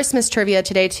little Christmas trivia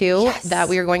today too that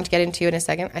we are going to get into in a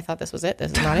second. I thought this was it.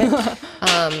 This is not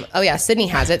it. Oh yeah, Sydney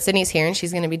has it. Sydney's here and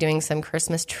she's going to be doing some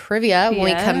Christmas trivia when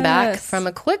we come back from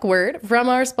a quick word from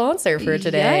our sponsor for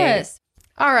today. Yes.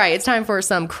 All right, it's time for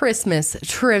some Christmas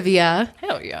trivia.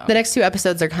 Hell yeah. The next 2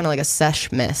 episodes are kind of like a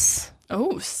sesh miss.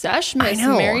 Oh, Seshmas. I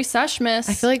know. Merry Seshmas.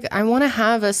 I feel like I want to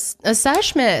have a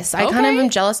Seshmas. I kind of am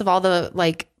jealous of all the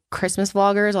like Christmas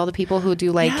vloggers, all the people who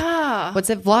do like, what's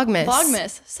it? Vlogmas.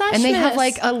 Seshmas. And they have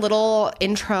like a little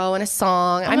intro and a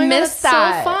song. I miss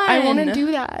that. So fun. I want to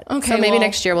do that. Okay. So maybe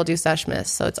next year we'll do Seshmas.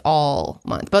 So it's all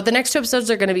month. But the next 2 episodes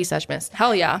are going to be Seshmas.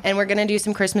 Hell yeah. And we're going to do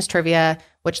some Christmas trivia,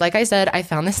 which like I said, I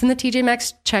found this in the TJ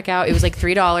Maxx checkout. It was like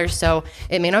 $3. So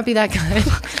it may not be that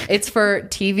good. It's for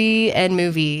TV and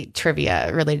movie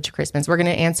trivia related to Christmas. We're going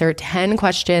to answer 10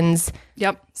 questions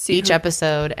each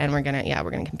episode. And we're going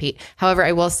to compete. However,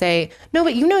 I will say, no,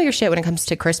 but you know your shit when it comes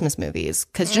to Christmas movies.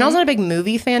 Because Janelle's not a big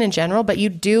movie fan in general, but you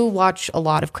do watch a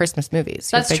lot of Christmas movies.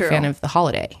 You're a big fan of The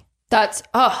Holiday. That's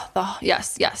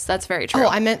yes, that's very true. Oh,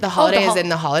 I meant The Holiday is in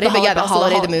The Holiday, but yeah, The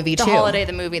Holiday the movie too. The Holiday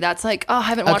the movie. That's like, I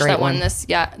haven't watched that one this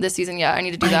season yet. I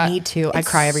need to do that. I need to. I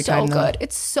cry every time. So good.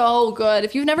 It's so good.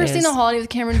 If you've never seen The Holiday with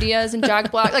Cameron Diaz and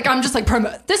Jack Black, like I'm just like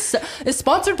this is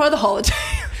sponsored by The Holiday.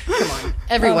 Come on,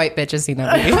 every white bitch has seen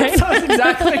that movie. Right?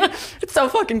 Exactly. It's so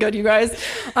fucking good, you guys.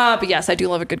 But yes, I do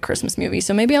love a good Christmas movie.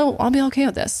 So maybe I'll be okay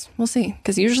with this. We'll see.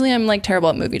 Because usually I'm like terrible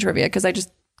at movie trivia because I just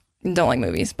don't like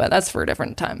movies. But that's for a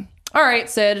different time. All right,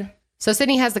 Sid. So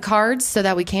Sydney has the cards so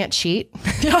that we can't cheat.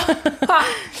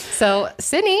 So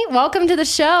Sydney, welcome to the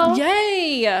show.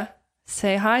 Yay.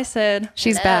 Say hi, Sid.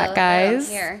 She's back, guys.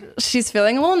 Here. She's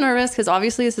feeling a little nervous because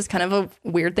obviously this is kind of a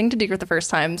weird thing to do for the first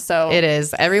time. So it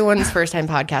is. Everyone's first time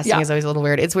podcasting is always a little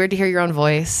weird. It's weird to hear your own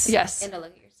voice. Yes. And to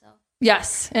look at yourself.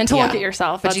 Yes. And to look at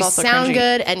yourself. But that's you also sound cringy.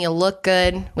 good and you look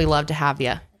good. We love to have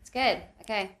you. It's good.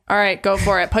 Okay. All right, go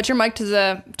for it. Put your mic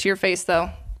to your face though.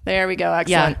 There we go.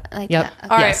 Excellent. I like that. Okay.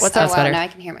 All right. What's up? Wow, now I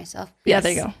can hear myself. Yeah,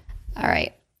 there you go. All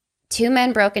right. 2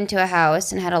 men broke into a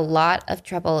house and had a lot of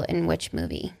trouble in which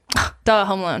movie? Duh,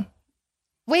 Home Alone.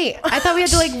 Wait, I thought we had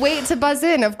to like wait to buzz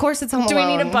in. Of course it's Home Alone. Do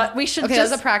we need a button? We should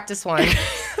that's a practice one.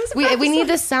 we need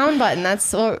the sound button. That's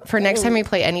for next time we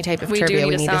play any type of trivia.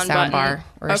 We need a sound bar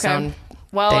or a sound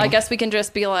Well, thing. I guess we can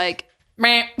just be like,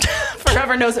 meh. For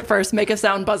whoever knows it first, make a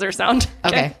sound buzzer sound.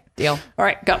 Okay, deal. All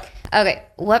right, go. Okay.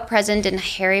 What present did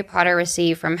Harry Potter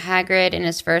receive from Hagrid in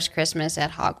his first Christmas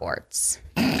at Hogwarts?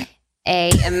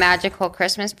 A magical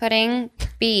Christmas pudding.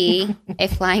 B, a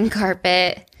flying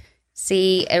carpet.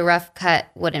 C, a rough cut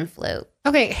wooden flute.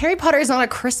 Okay, Harry Potter is not a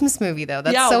Christmas movie though.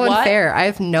 That's so unfair. I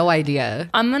have no idea.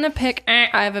 I'm gonna pick.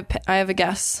 I have a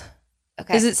guess.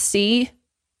 Okay. Is it C,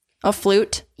 a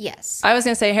flute? Yes. I was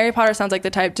gonna say Harry Potter sounds like the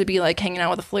type to be like hanging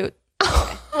out with a flute.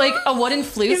 Like a wooden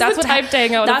flute. That's what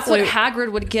That's what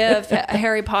Hagrid would give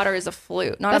Harry Potter is a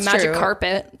flute, not a magic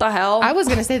carpet. The hell? I was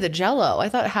gonna say the Jello. I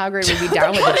thought Hagrid would be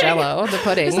down with the Jello, the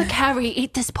pudding. He's like, Harry,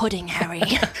 eat this pudding, Harry.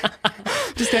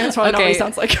 Just that's probably not what he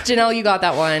sounds like. Janelle, you got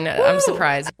that one. Woo! I'm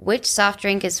surprised. Which soft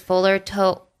drink is Fuller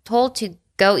told to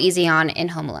go easy on in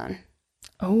Home Alone?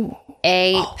 Oh.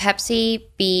 A, Pepsi.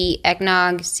 B,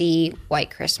 eggnog. C,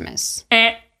 White Christmas.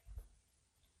 Do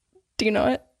you know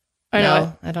it? I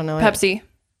know it. I don't know Pepsi. it.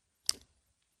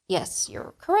 Yes,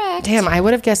 you're correct. Damn, I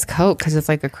would have guessed Coke because it's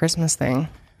like a Christmas thing.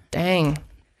 Dang.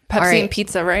 Pepsi and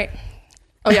pizza, right?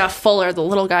 Oh yeah, Fuller, the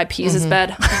little guy pees his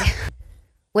bed.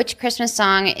 Which Christmas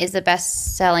song is the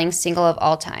best-selling single of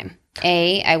all time?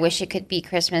 A, I Wish It Could Be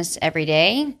Christmas Every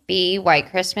Day. B, White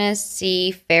Christmas.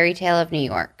 C, Fairy Tale of New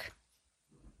York.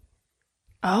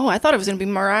 Oh, I thought it was going to be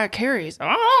Mariah Carey's. All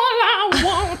I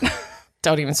want.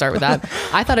 Don't even start with that.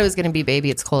 I thought it was going to be Baby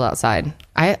It's Cold Outside.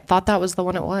 I thought that was the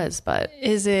one it was, but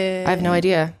is it? I have no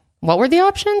idea. What were the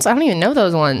options? I don't even know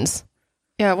those ones.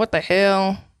 Yeah, what the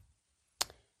hell?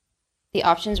 The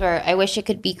options were I Wish It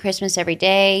Could Be Christmas Every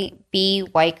Day. B,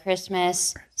 White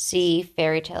Christmas. C,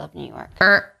 Fairy Tale of New York.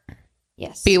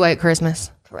 Yes. B, White Christmas.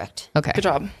 Correct. Okay. Good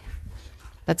job.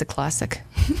 That's a classic.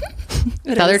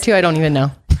 The other two, I don't even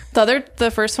know.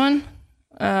 The first one,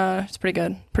 it's pretty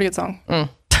good. Pretty good song.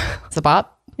 It's a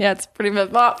bop? Yeah, it's pretty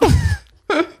good bop.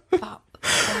 Bop.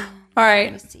 All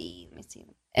right. Let me see.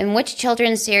 In which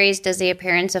children's series does the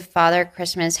appearance of Father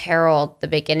Christmas herald the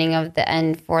beginning of the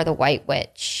end for the White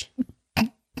Witch?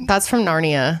 That's from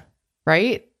Narnia,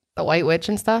 right? The White Witch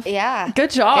and stuff? Yeah.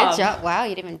 Good job. Good job. Wow,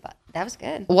 you didn't even... That was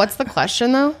good. What's the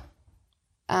question, though?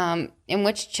 In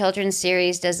which children's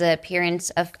series does the appearance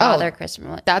of Father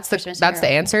Christmas? That's the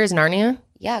answer is Narnia?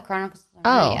 Yeah, Chronicles of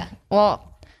Oh, yeah. well,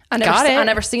 I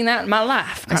never seen that in my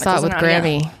life. I saw it with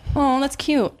Grammy. Oh, that's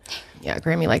cute. Yeah,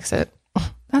 Grammy likes it.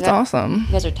 That's awesome.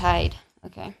 You guys are tied.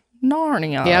 Okay.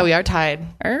 Narnia. Yeah, we are tied.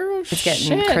 Oh, It's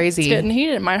getting crazy. It's getting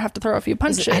heated. Might have to throw a few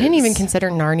punches. I didn't even consider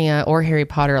Narnia or Harry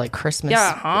Potter like Christmas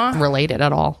related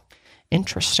at all.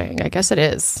 Interesting. I guess it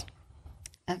is.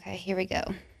 Okay, here we go.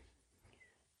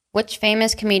 Which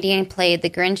famous comedian played the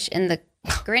Grinch in The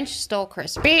Grinch Stole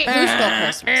Christmas? Who stole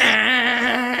Christmas?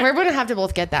 We're going to have to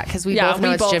both get that because we both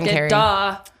know it's Jim Carrey.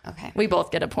 Duh. Okay. We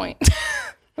both get a point.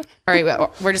 All right,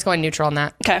 we're just going neutral on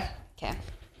that. Okay. Okay.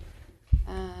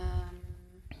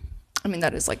 I mean,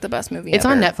 that is like the best movie It's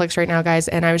ever. on Netflix right now, guys.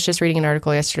 And I was just reading an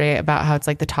article yesterday about how it's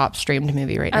like the top streamed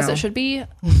movie right now. As it should be.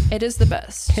 It is the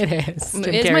best. It is. Jim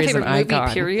It's my Carrey's favorite an movie, icon.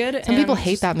 period. Some people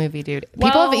hate that movie, dude.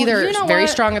 People have either very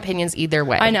strong opinions either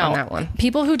way I know. on that one.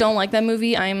 People who don't like that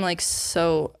movie, I'm like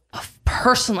so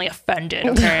personally offended.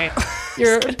 Okay.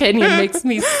 Your opinion makes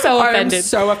me so offended. I'm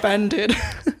so offended.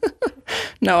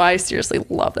 No, I seriously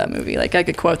love that movie. Like, I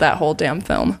could quote that whole damn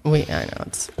film. I know.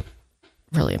 It's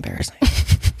really embarrassing.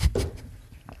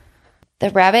 The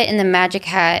rabbit in the magic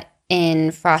hat in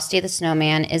Frosty the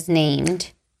Snowman is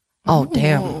named Oh,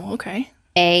 damn. Oh, okay.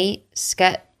 A.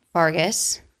 Scut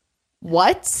Fargus.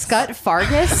 What? Scut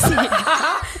Fargus?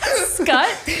 Scott?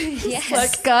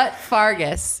 Yes. Scut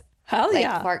Fargus. Hell Like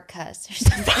yeah. fart cuss or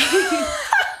something.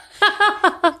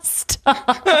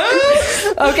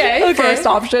 Okay. First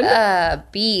option.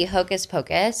 B. Hocus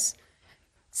Pocus.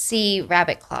 C.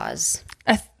 Rabbit Claws.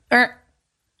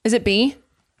 Is it B?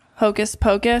 Hocus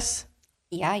Pocus?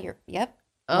 Yeah, yep.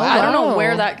 Oh, I don't know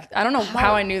where that, I don't know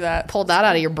how I knew that. Pulled that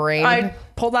out of your brain. I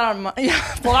pulled that out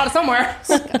of pulled out of somewhere.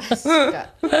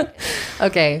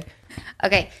 Okay.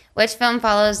 Okay. Which film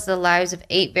follows the lives of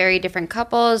 8 very different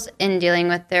couples in dealing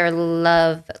with their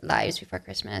love lives before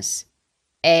Christmas?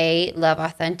 A. Love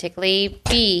Authentically.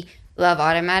 B. Love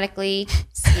Automatically.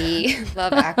 C.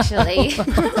 Love Actually.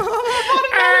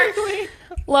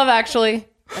 Love Actually.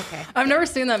 Okay. I've never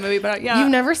seen that movie, but yeah. You've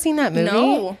never seen that movie?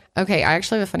 No. Okay, I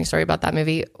actually have a funny story about that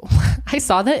movie. I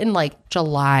saw that in like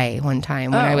July one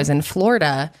time when I was in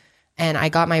Florida and I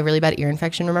got my really bad ear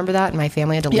infection. Remember that? And my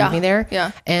family had to leave me there.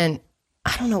 Yeah. And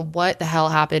I don't know what the hell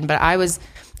happened, but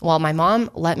my mom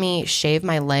let me shave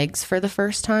my legs for the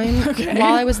first time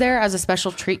while I was there as a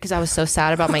special treat because I was so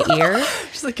sad about my ear.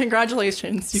 She's like,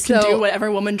 congratulations. You can do what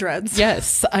every woman dreads.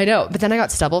 Yes, I know. But then I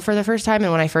got stubble for the first time.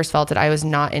 And when I first felt it, I was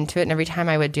not into it. And every time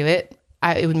I would do it,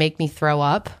 it would make me throw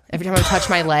up every time I would touch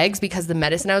my legs because the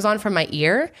medicine I was on from my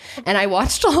ear. And I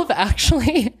watched Love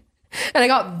Actually. And I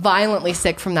got violently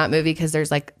sick from that movie because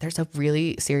there's a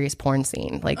really serious porn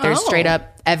scene. Like there's straight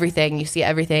up everything. You see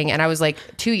everything. And I was like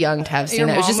too young to have seen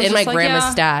that. It was just in my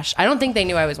grandma's stash. I don't think they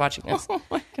knew I was watching this. Oh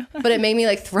my God. But it made me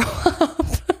like throw up.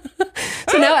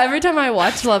 So now every time I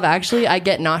watch Love Actually, I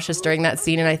get nauseous during that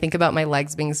scene and I think about my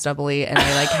legs being stubbly and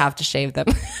I like have to shave them.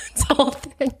 It's the whole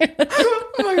thing.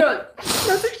 Oh my God.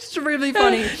 That's extremely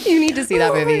funny. You need to see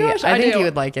that movie. Gosh, I think do. you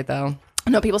would like it though.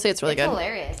 No, people say it's really good.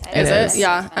 Hilarious. Is it?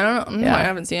 Yeah. I don't know. Yeah, I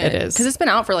haven't seen it. it is. Because it's been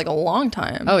out for like a long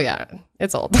time. Oh yeah,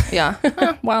 it's old. Yeah.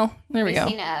 Well, there we Have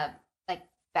go. you seen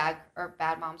Bad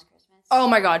Mom's Christmas? Oh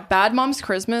my God. Bad Mom's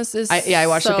Christmas is I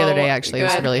watched it the other day actually. It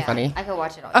was good. really funny. I could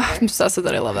watch it all I'm year. obsessed with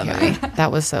it. I love that movie.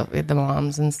 That was so the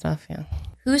moms and stuff. Yeah.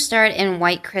 Who starred in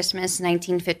White Christmas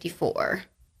 1954?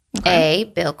 A.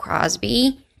 Bill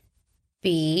Crosby.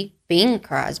 B. Bing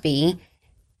Crosby.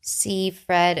 C.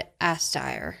 Fred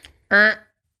Astaire.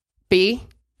 B.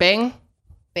 Bing.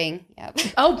 Bing. Yep.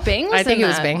 Oh, Bing was I think in it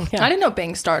was that. Bing, yeah. I didn't know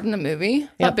Bing starred in a movie.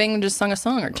 I thought Bing just sung a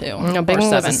song or two. No, Bing or was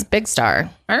seven. a big star.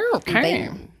 Okay.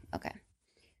 Bing. Okay.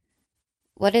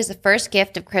 What is the first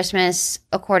gift of Christmas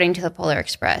according to the Polar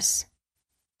Express?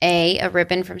 A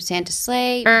ribbon from Santa's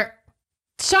sleigh.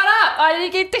 Shut up! I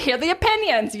didn't get to hear the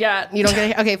opinions yet. You don't get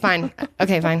it? Okay, fine.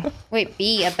 Okay, fine. Wait,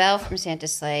 B, a bell from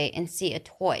Santa's sleigh, and C, a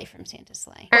toy from Santa's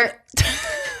sleigh.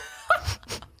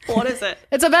 What is it?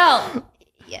 It's a bell.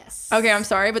 Yes. Okay, I'm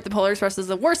sorry, but The Polar Express is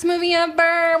the worst movie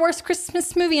ever. Worst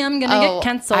Christmas movie. I'm gonna get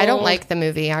canceled. I don't like the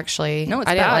movie actually. No, it's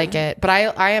I didn't bad. like it, but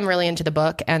I am really into the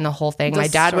book and the whole thing. The My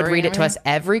dad would story read and it to us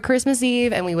every Christmas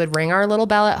Eve, and we would ring our little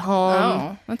bell at home.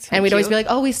 Oh, that's so and we'd always cute. be like,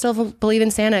 "Oh, we still believe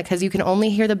in Santa," because you can only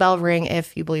hear the bell ring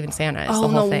if you believe in Santa. It's the Oh,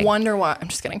 whole no thing. wonder why. I'm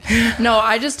just kidding. No,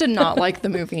 I just did not like the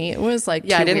movie. It was like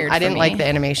Yeah, too I didn't. weird I for didn't me. like the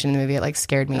animation in the movie. It like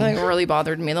scared me. It like really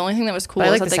bothered me. The only thing that was cool But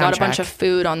I was like that the they got a bunch soundtrack. of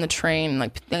food on the train.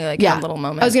 Like they yeah, had little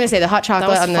moments. I was gonna say the hot chocolate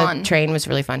was on fun. the train was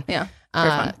really fun. Yeah, very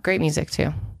fun. Great music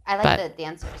too. I like but- the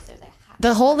dancers. There's a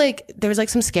The whole there was like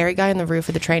some scary guy on the roof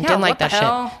of the train. Yeah, Didn't what like that the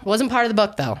hell? shit. Wasn't part of the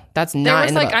book though. That's There not was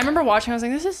in the like book. I remember watching. I was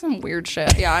like, this is some weird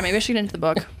shit. Yeah, maybe I should get into the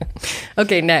book.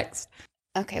 Okay, next.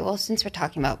 Okay, well, since we're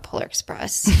talking about Polar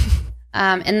Express,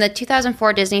 in the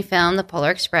 2004 Disney film, The Polar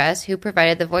Express, who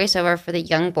provided the voiceover for the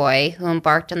young boy who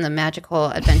embarked on the magical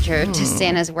adventure to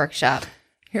Santa's workshop?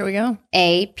 Here we go.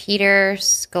 A. Peter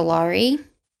Scolari.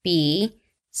 B.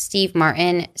 Steve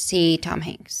Martin. C. Tom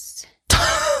Hanks.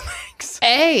 Tom Hanks.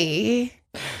 A.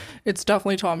 It's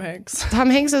definitely Tom Hanks. Tom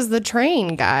Hanks is the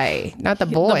train guy, not the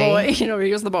boy. The boy. You know,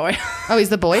 he was the boy. Oh, he's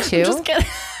the boy too? Just kidding.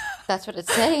 That's what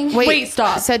it's saying. Wait,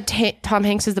 stop. It said Tom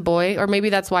Hanks is the boy? Or maybe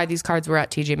that's why these cards were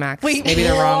at TJ Maxx. Wait, maybe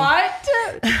they're wrong. What?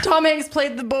 Tom Hanks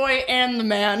played the boy and the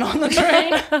man on the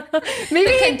train.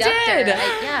 Maybe The he conductor. did.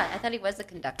 I thought he was the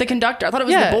conductor. The conductor. I thought it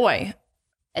was Yeah. the boy.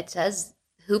 It says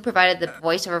who provided the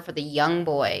voiceover for the young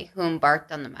boy who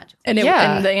embarked on the magical. And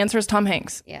Yeah. the answer is Tom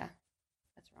Hanks. Yeah,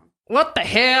 that's wrong. What the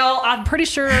hell? I'm pretty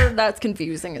sure that's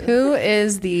confusing. Who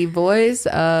is the voice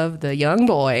of the young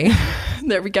boy?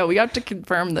 There we go. We have to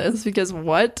confirm this because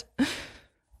what?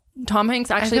 Tom Hanks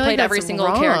I actually feel like played every that's single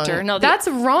wrong. character. No, that's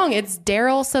wrong. It's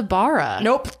Daryl Sabara.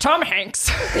 nope. Tom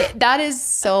Hanks. That is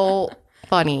so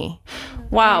funny.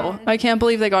 Wow. I can't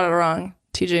believe they got it wrong.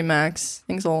 TJ Maxx.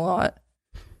 Thanks a lot.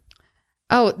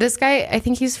 Oh, this guy, I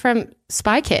think he's from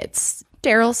Spy Kids.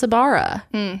 Daryl Sabara.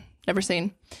 Never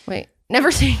seen. Wait,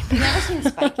 never seen. You never seen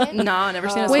Spy Kids? No, never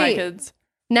seen a Spy Wait. Kids.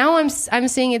 Now I'm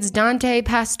seeing it's Dante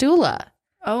Pastula.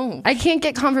 Oh. I can't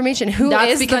get confirmation. Who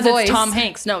That's is because the voice? it's Tom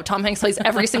Hanks. No, Tom Hanks plays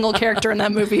every single character in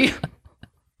that movie.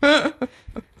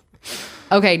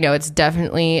 Okay, no, it's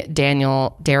definitely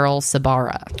Daryl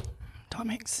Sabara Tom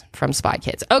Hanks. from Spy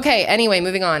Kids. Okay, anyway,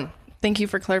 moving on. Thank you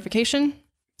for clarification.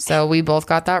 So we both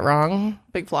got that wrong.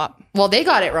 Big flop. Well, they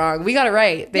got it wrong. We got it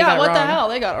right. They got it what wrong. the hell?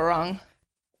 They got it wrong.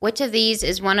 Which of these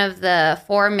is one of the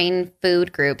four main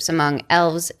food groups among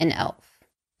elves and elf?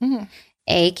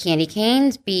 A. Candy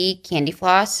canes. B. Candy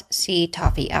floss. C.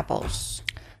 Toffee apples.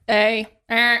 A.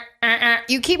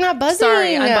 You keep not buzzing.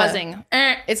 Sorry, I'm buzzing.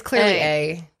 It's clearly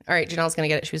A. All right, Janelle's going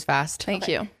to get it. She was fast. Thank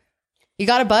you. You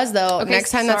got to buzz, though. Okay,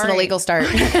 Next time, that's an sorry. illegal start.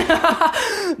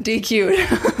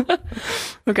 DQ'd.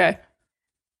 Okay.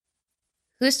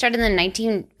 Who starred in the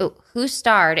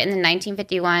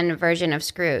 1951 version of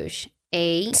Scrooge?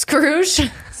 A. Scrooge?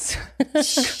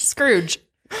 Scrooge.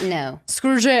 No.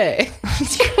 Scrooge.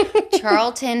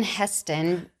 Charlton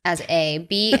Heston as A.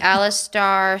 B.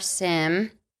 Alistair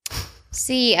Sim.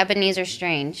 C. Ebenezer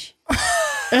Strange.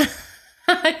 I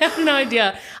have no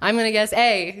idea. I'm going to guess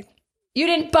A. You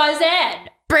didn't buzz in.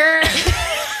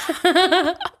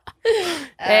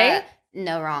 A?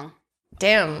 No, wrong.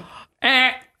 Damn.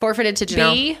 Forfeited to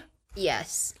Janelle. B.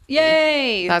 Yes.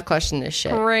 Yay. That question is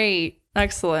shit. Great.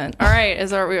 Excellent. All right.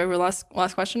 Is our last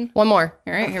question? One more.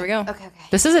 All right. Here we go. Okay.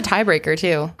 This is a tiebreaker,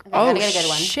 too. Gotta get a good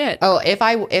one. Shit. Oh, if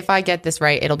I get this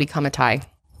right, it'll become a tie.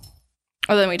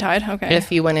 Oh, then we tied? Okay.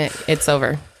 If you win it, it's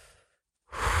over.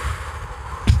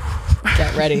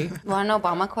 Get ready. Want an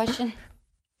Obama question?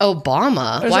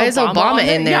 Obama? There's Why is Obama on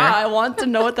in there? Yeah, I want to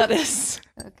know what that is.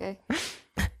 Okay.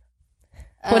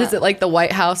 What is it, like the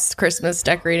White House Christmas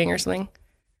decorating or something?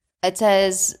 It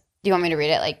says, do you want me to read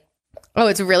it? Oh,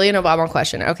 it's really an Obama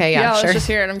question. Okay, yeah, sure. Let's just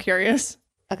hear it. I'm curious.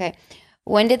 Okay.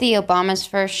 When did the Obamas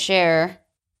first share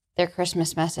their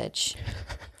Christmas message?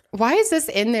 Why is this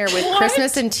in there with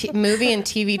Christmas and movie and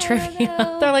TV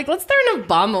trivia? They're like, let's throw an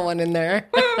Obama one in there.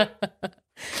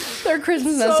 Their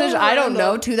Christmas message, I don't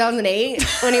know, 2008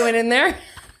 when he went in there.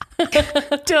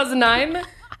 2009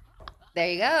 There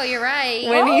you go. You're right.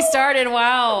 when he started.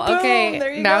 Wow. Boom, Okay.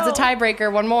 there you Now go. it's a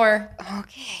tiebreaker. One more.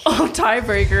 Okay. Oh,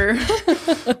 tiebreaker.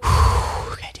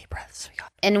 Okay, deep breaths. We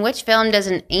got In which film does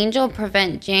an angel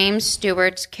prevent James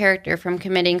Stewart's character from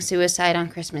committing suicide on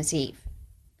Christmas Eve?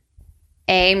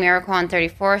 A. Miracle on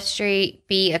 34th Street.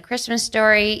 B. A Christmas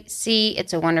Story. C.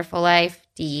 It's a Wonderful Life.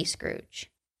 D. Scrooge.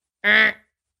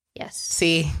 Yes.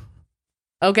 C.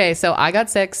 Okay, so I got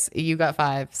 6, you got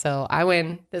 5, so I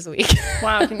win this week.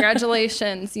 Wow,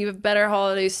 congratulations. You have better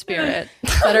holiday spirit.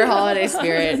 Better holiday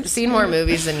spirit. Seen more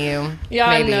movies than you. Yeah,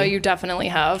 maybe. I know you definitely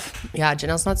have. Yeah,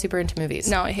 Janelle's not super into movies.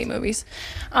 No, I hate movies.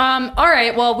 All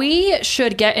right, well, we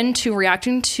should get into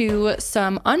reacting to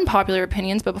some unpopular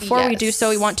opinions, but before we do Yes. so,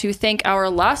 we want to thank our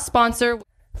last sponsor.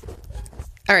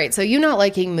 All right, so you not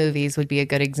liking movies would be a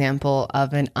good example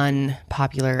of an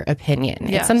unpopular opinion.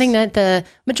 Yes. It's something that the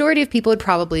majority of people would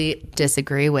probably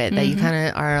disagree with, that you kind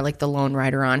of are like the lone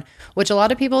rider on, which a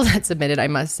lot of people that submitted, I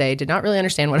must say, did not really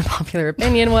understand what a popular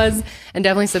opinion was and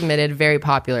definitely submitted very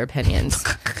popular opinions.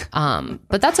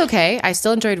 But that's okay. I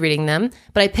still enjoyed reading them,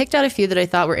 but I picked out a few that I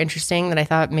thought were interesting that I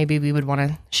thought maybe we would want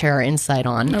to share our insight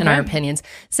on and our opinions.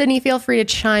 Sydney, feel free to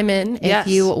chime in if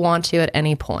you want to at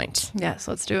any point. Yes,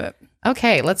 let's do it.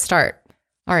 Okay, let's start.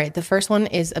 All right, the first one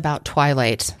is about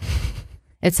Twilight.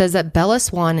 It says that Bella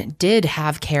Swan did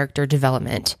have character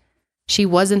development. She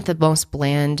wasn't the most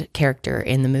bland character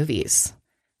in the movies.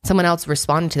 Someone else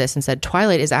responded to this and said,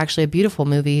 Twilight is actually a beautiful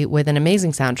movie with an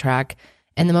amazing soundtrack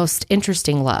and the most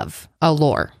interesting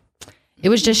lore. It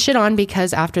was just shit on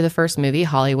because after the first movie,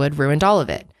 Hollywood ruined all of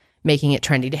it, making it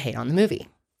trendy to hate on the movie.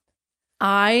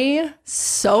 I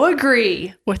so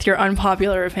agree with your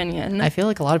unpopular opinion. I feel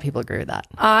like a lot of people agree with that.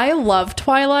 I love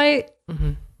Twilight.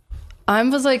 Mm-hmm. I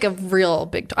was like a real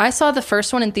big... I saw the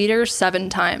first one in theaters 7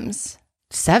 times.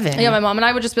 7? Yeah, my mom and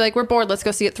I would just be like, we're bored. Let's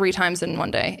go see it 3 times in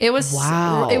one day. It was...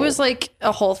 Wow. It was like a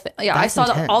whole thing. Yeah, that's I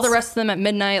saw all the rest of them at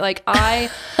midnight. Like and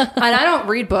I don't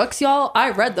read books, y'all. I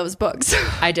read those books.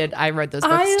 I did. I read those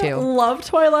books too. I love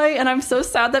Twilight, and I'm so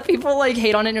sad that people like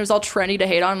hate on it and it was all trendy to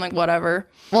hate on. I'm like, whatever.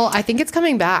 Well, I think it's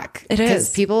coming back. It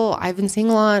is. People, I've been seeing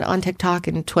a lot on TikTok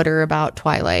and Twitter about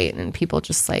Twilight and people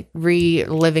just like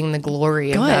reliving the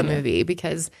glory of that movie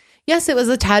because... Yes, it was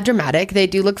a tad dramatic. They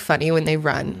do look funny when they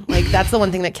run. Like, that's the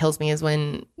one thing that kills me is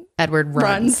when Edward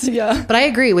runs. Yeah. But I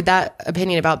agree with that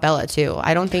opinion about Bella, too.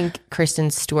 I don't think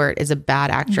Kristen Stewart is a bad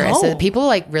actress. No. People,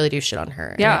 like, really do shit on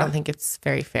her. Yeah. And I don't think it's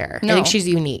very fair. No. I think she's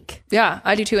unique. Yeah,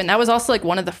 I do, too. And that was also, like,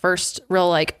 one of the first real,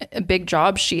 like, big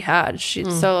jobs she had.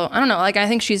 So, I don't know. Like, I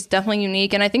think she's definitely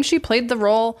unique. And I think she played the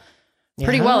role...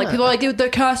 pretty well. Like people are like, the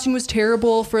casting was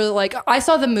terrible for like, I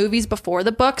saw the movies before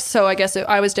the books. So I guess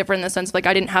I was different in the sense of like,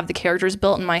 I didn't have the characters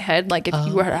built in my head. Like if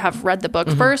you were to have read the book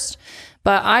first,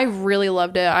 but I really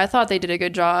loved it. I thought they did a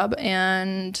good job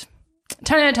and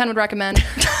 10 out of 10 would recommend.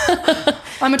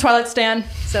 I'm a Twilight stan.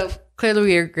 So clearly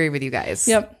we agree with you guys.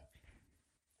 Yep.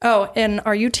 Oh, and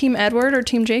are you team Edward or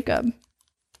team Jacob?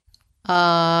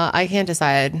 I can't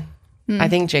decide. I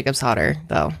think Jacob's hotter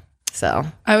though. So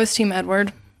I was team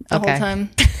Edward. The whole time.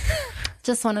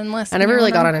 Just want to enlist. I never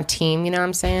really got on a team, you know what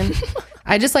I'm saying?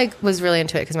 I just like was really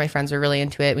into it because my friends were really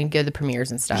into it. We'd go to the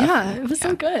premieres and stuff. Yeah, it was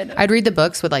so good. I'd read the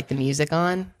books with like the music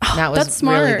on. That was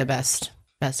really the best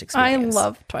experience. I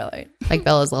love Twilight. Like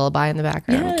Bella's Lullaby in the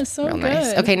background. Yeah, so real good.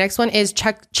 Nice. Okay, next one is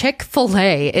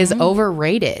Chick-fil-A is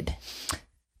overrated.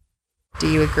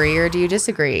 Do you agree or do you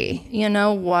disagree? You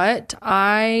know what?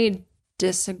 I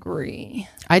disagree.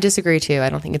 I disagree too. I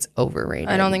don't think it's overrated.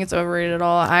 I don't think it's overrated at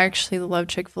all. I actually love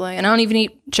Chick-fil-A, and I don't even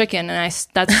eat chicken, and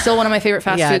that's still one of my favorite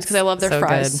fast foods because I love their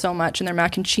fries so much and their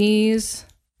mac and cheese.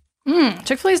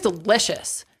 Chick-fil-A is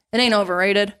delicious. It ain't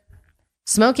overrated.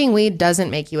 Smoking weed doesn't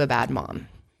make you a bad mom.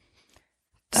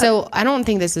 So I don't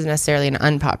think this is necessarily an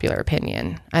unpopular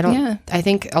opinion. I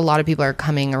think a lot of people are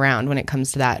coming around when it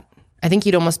comes to that. I think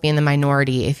you'd almost be in the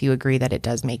minority if you agree that it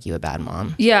does make you a bad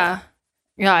mom. Yeah.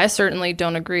 Yeah, I certainly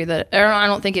don't agree that. I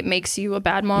don't think it makes you a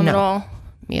bad mom at all.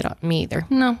 Me either.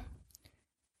 No.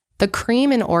 The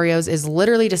cream in Oreos is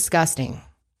literally disgusting.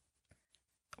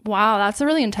 Wow, that's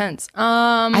really intense.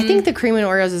 I think the cream in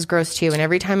Oreos is gross too. And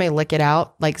every time I lick it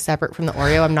out, like separate from the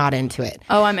Oreo, I'm not into it.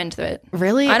 Oh, I'm into it.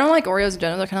 Really? I don't like Oreos in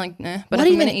general. They're kind of like, eh. But what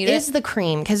if I'm even gonna eat is the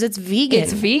cream? Because it's vegan.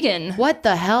 It's vegan. What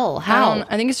the hell? How?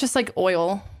 I think it's just like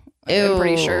oil. Ew. I'm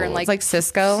pretty sure. And it's like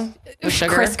Cisco with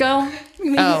sugar. Crisco.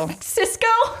 Oh, Cisco.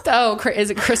 Oh,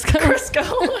 is it Crisco? Crisco.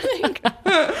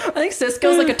 I think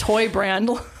Cisco's like a toy brand.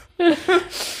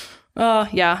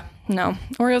 Yeah. No,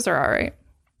 Oreos are all right.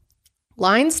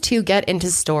 Lines to get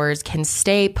into stores can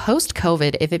stay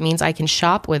post-COVID if it means I can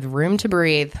shop with room to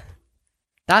breathe.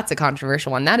 That's a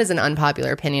controversial one. That is an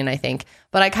unpopular opinion, I think.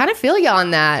 But I kind of feel you on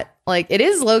that. Like, it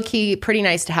is low-key pretty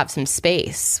nice to have some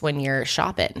space when you're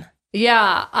shopping.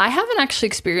 Yeah, I haven't actually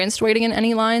experienced waiting in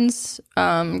any lines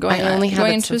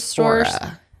going into stores.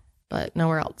 But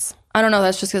nowhere else. I don't know.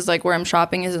 That's just because like where I'm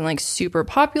shopping isn't like super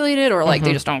populated or like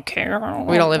they just don't care.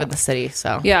 We don't live in the city,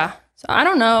 so. Yeah. So I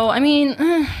don't know. I mean,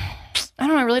 I don't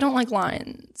know. I really don't like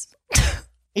lines.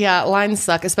 Yeah, lines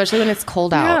suck, especially when it's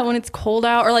cold out. Yeah, when it's cold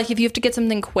out or like if you have to get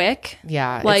something quick.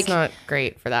 Yeah, like, it's not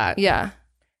great for that. Yeah.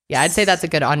 Yeah, I'd say that's a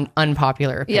good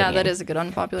unpopular opinion. Yeah, that is a good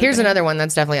unpopular Here's opinion. another one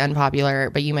that's definitely unpopular,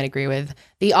 but you might agree with.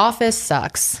 The Office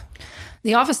sucks.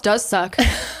 The Office does suck.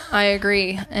 I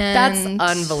agree. And that's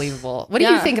unbelievable. What do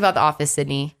you think about The Office,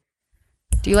 Sydney?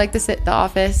 Do you like The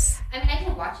Office? I mean, I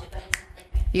can watch it, but it's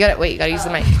not like my You gotta use the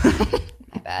mic.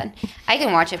 My bad. I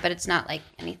can watch it, but it's not like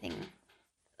anything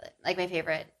like my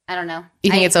favorite. I don't know.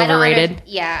 You think it's overrated?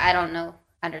 I don't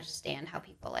understand how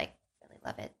people like really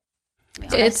love it.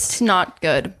 It's not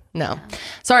good. No.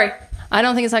 Sorry. I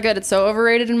don't think it's that good. It's so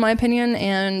overrated in my opinion.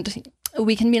 And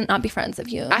we can not be friends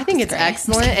if you I think it's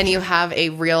excellent, and you have a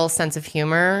real sense of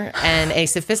humor and a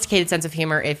sophisticated sense of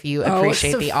humor if you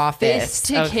appreciate The Office.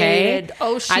 Okay?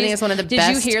 Oh, I think it's one of the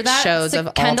best shows of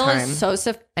all time. Kendall is so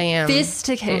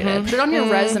sophisticated. Put it on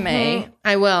your resume.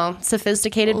 I will.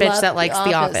 Sophisticated bitch that likes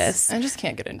The Office. I just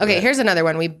can't get into it. Okay, here's another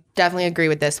one. We definitely agree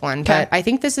with this one, but I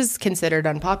think this is considered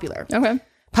unpopular. Okay.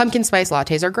 Pumpkin spice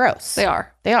lattes are gross. They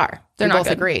are. They're we not both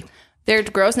good. Agree. They're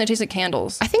gross and they taste like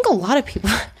candles. I think a lot of people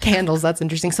candles. That's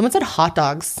interesting. Someone said hot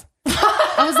dogs.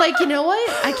 I was like, you know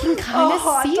what? I can kind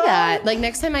of see that. Like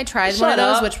next time I try one of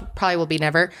those, which probably will be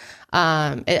never.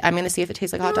 I'm going to see if it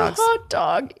tastes like hot dogs. Hot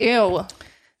dog. Ew.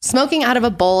 Smoking out of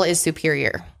a bowl is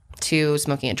superior to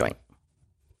smoking a joint.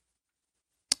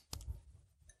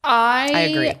 I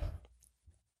agree.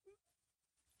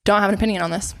 Don't have an opinion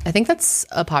on this. I think that's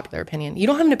a popular opinion. You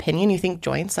don't have an opinion? You think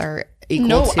joints are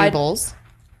equal to bowls?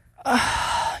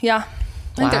 Yeah.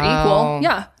 I think they're equal.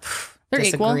 Yeah. They're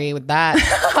Disagree equal. with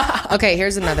that. Okay,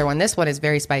 here's another one. This one is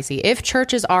very spicy. If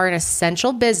churches are an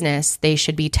essential business, they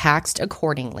should be taxed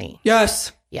accordingly.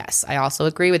 Yes. Yes, I also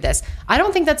agree with this. I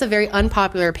don't think that's a very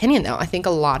unpopular opinion, though. I think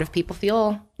a lot of people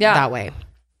feel that way.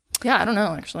 Yeah, I don't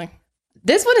know, actually.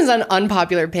 This one is an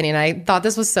unpopular opinion. I thought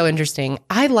this was so interesting.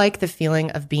 I like the feeling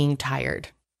of being tired.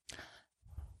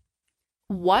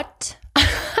 What?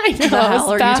 I know. The hell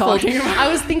are you talking about?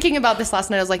 I was thinking about this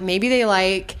last night. I was like, maybe they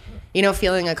like,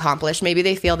 feeling accomplished. Maybe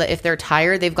they feel that if they're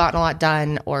tired, they've gotten a lot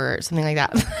done or something like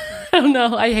that. I don't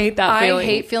know. I hate that feeling.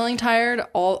 I hate feeling tired.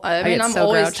 I'm so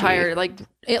always grouchy. tired. Like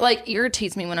it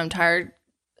irritates me when I'm tired.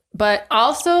 But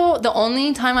also the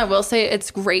only time I will say it's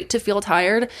great to feel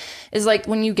tired is like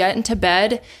when you get into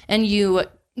bed and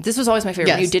this was always my favorite.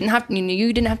 Yes. You knew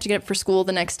you didn't have to get up for school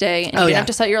the next day, and you didn't have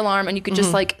to set your alarm, and you could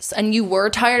just and you were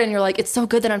tired, and you're like, it's so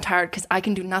good that I'm tired because I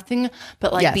can do nothing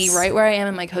but be right where I am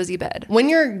in my cozy bed. When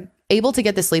you're able to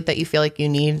get the sleep that you feel like you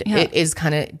need, it is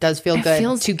does feel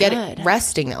good to get it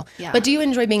resting though. Yeah. But do you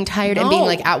enjoy being tired and being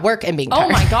like at work and being tired? Oh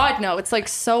my God, no. It's like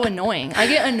so annoying. I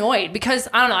get annoyed because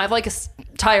I don't know. I have like a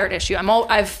tired issue.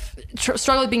 I've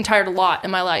struggled with being tired a lot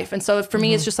in my life. And so for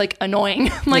me, it's just like annoying.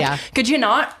 I'm like, could you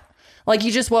not? Like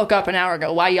you just woke up an hour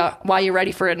ago. Why you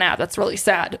ready for a nap? That's really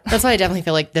sad. That's why I definitely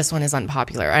feel like this one is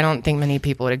unpopular. I don't think many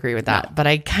people would agree with that, but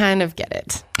I kind of get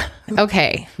it.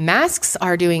 Okay. Masks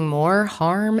are doing more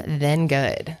harm than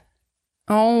good.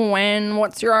 Oh, and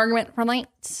what's your argument for that?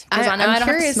 Because I know I don't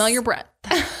have to smell your breath.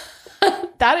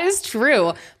 That is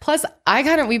true. Plus,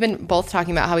 we've been both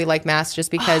talking about how we like masks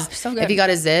just because if you got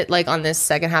a zit like on this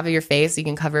second half of your face, you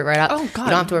can cover it right up. Oh God. You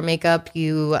don't have to wear makeup.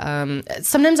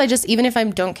 Sometimes even if I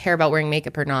don't care about wearing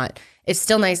makeup or not, it's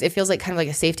still nice. It feels like kind of like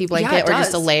a safety blanket or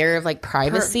just a layer of like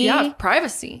privacy.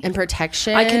 Privacy. And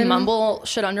protection. I can mumble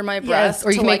shit under my breath.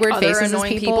 Or you can make weird faces as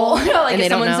people. Like and if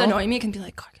someone's annoying me, it can be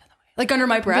like, God, get that way. Like under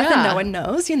my breath and no one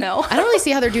knows, I don't really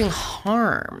see how they're doing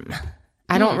harm.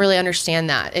 I don't really understand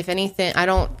that. If anything, I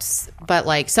don't,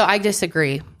 but so I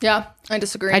disagree. Yeah, I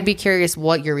disagree. I'd be curious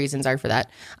what your reasons are for that.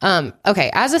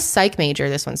 Okay, as a psych major,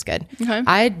 this one's good. Okay.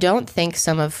 I don't think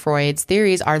some of Freud's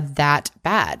theories are that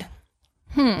bad.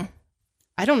 I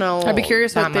don't know. I'd be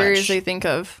curious what theories they think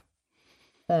of.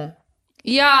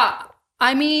 Yeah,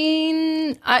 I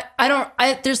mean,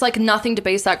 there's like nothing to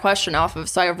base that question off of,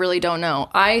 so I really don't know.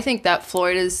 I think that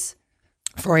Floyd is...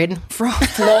 Floyd.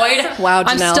 Wow, Janelle.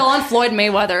 I'm still on Floyd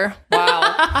Mayweather.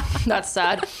 Wow. That's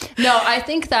sad. No, I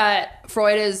think that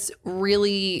Freud is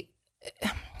really...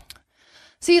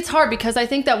 See, it's hard because I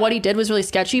think that what he did was really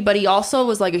sketchy, but he also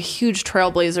was like a huge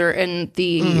trailblazer in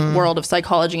the world of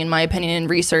psychology, in my opinion, and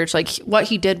research. Like what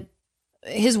he did,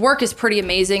 his work is pretty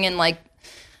amazing, and like,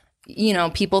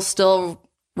 people still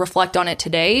reflect on it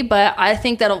today. But I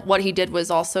think that what he did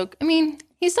was also,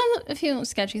 he's done a few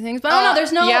sketchy things, but I don't know.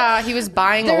 There's no... Yeah, he was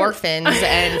buying orphans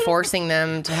and forcing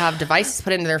them to have devices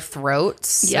put into their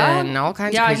throats and all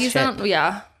kinds of crazy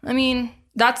shit.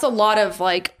 That's a lot of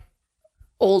like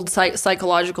old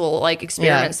psychological like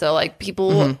experiments. So like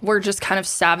people were just kind of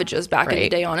savages back in the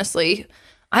day, honestly.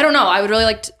 I don't know. I would really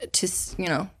like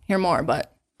to hear more,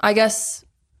 but I guess...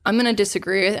 I'm going to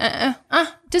disagree.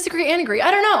 Disagree and agree.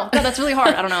 I don't know. God, that's really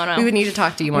hard. I don't know. We would need to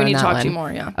talk to you more. We need to talk to you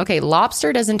more, yeah. Okay,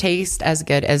 lobster doesn't taste as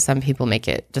good as some people make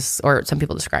it, or some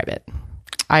people describe it.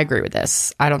 I agree with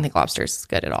this. I don't think lobster is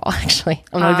good at all, actually.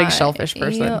 I'm not a big shellfish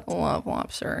person. I love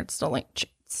lobster. It's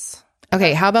delicious.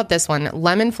 Okay, how about this one?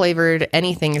 Lemon flavored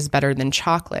anything is better than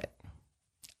chocolate.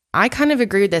 I kind of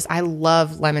agree with this. I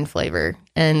love lemon flavor,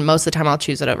 and most of the time I'll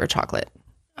choose it over chocolate.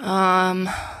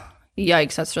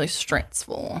 Yikes, that's really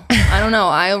stressful. I don't know.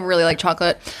 I really like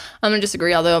chocolate. I'm going to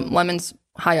disagree, although lemon's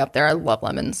high up there. I love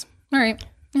lemons. All right.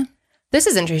 Yeah. This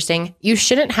is interesting. You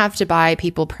shouldn't have to buy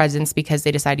people presents because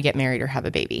they decide to get married or have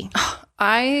a baby.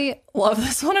 I love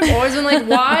this one. I've always been like,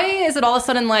 why is it all of a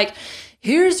sudden like,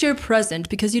 here's your present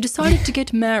because you decided to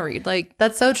get married? Like,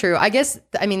 that's so true. I guess,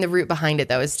 I mean, the root behind it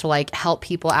though is to like help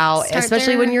people out,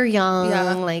 especially when you're young.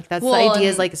 Yeah. Like that's the idea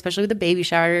is like, especially with a baby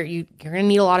shower, you're going to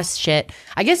need a lot of shit.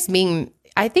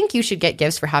 I think you should get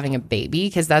gifts for having a baby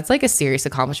because that's like a serious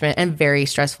accomplishment and very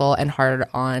stressful and hard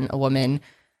on a woman.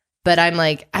 But I'm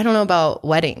like, I don't know about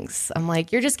weddings. I'm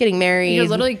like, you're just getting married. You're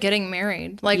literally getting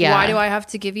married. Like, why do I have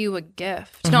to give you a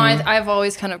gift? Mm-hmm. No, I've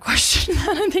always kind of questioned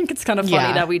that. I think it's kind of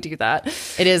funny that we do that.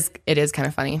 It is kind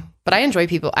of funny. But I enjoy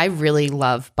people. I really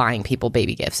love buying people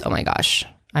baby gifts. Oh my gosh.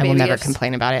 I will never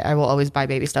complain about it. I will always buy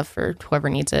baby stuff for whoever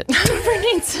needs it. Whoever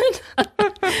needs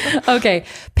it. Okay.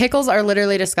 Pickles are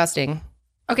literally disgusting.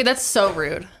 Okay, that's so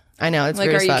rude. I know, it's like,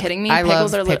 weird. Are you kidding me? I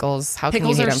love pickles. How can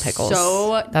you hate on pickles?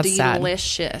 So that's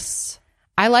delicious. Sad.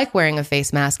 I like wearing a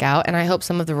face mask out, and I hope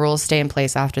some of the rules stay in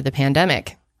place after the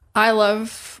pandemic. I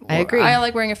agree. I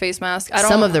like wearing a face mask.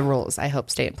 Some of the rules I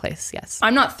hope stay in place. Yes.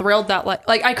 I'm not thrilled that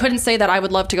like I couldn't say that I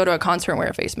would love to go to a concert and wear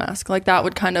a face mask. Like that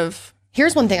would kind of.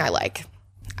 Here's one thing I like.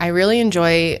 I really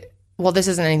enjoy. Well, this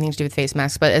isn't anything to do with face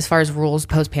masks, but as far as rules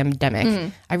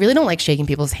post-pandemic, I really don't like shaking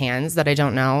people's hands that I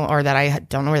don't know or that I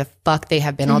don't know where the fuck they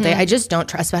have been all day. I just don't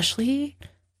try, especially,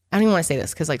 I don't even want to say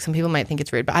this because like some people might think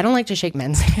it's rude, but I don't like to shake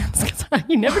men's hands because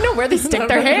you never know where they stick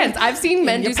their hands. I've seen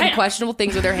men do some questionable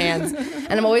things with their hands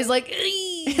and I'm always like,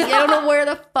 I don't know where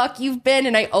the fuck you've been.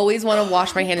 And I always want to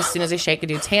wash my hand as soon as I shake a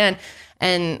dude's hand.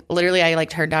 And literally I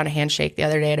like turned down a handshake the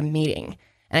other day at a meeting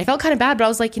and I felt kind of bad, but I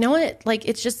was like, you know what? Like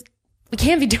it's just, we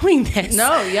can't be doing this.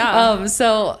 No, yeah.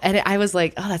 And I was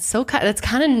like, oh, that's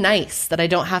kind of nice that I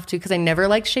don't have to because I never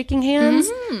like shaking hands.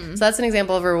 So that's an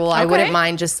example of a rule. I wouldn't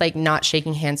mind just like not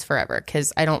shaking hands forever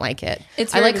because I don't like it.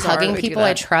 I like hugging people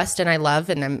I trust and I love,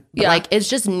 and I'm like, it's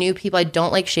just new people. I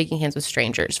don't like shaking hands with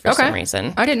strangers for some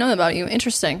reason. I didn't know that about you.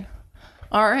 Interesting.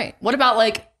 All right. What about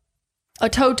like a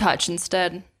toe touch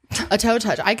instead? A toe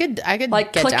touch. I could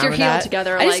like get click down your with heel that.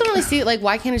 together. I just don't really see it. Like,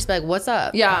 why can't I just be like, "What's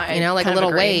up?" Yeah, you know, like a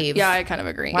little wave. Yeah, I kind of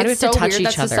agree. Why do we have to touch weird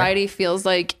each that other? Society feels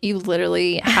like you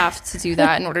literally have to do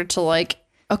that in order to like.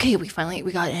 Okay, we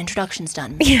got introductions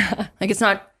done. Yeah, like it's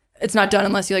not done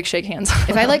unless you like shake hands.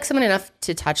 If I like someone enough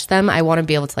to touch them, I want to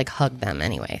be able to like hug them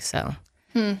anyway. So,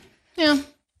 yeah.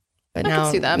 But I can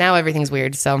see that. Now everything's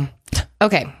weird. So,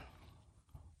 okay.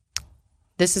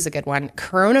 This is a good one.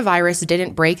 Coronavirus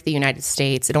didn't break the United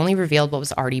States. It only revealed what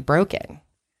was already broken.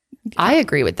 I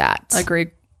agree with that. I agree.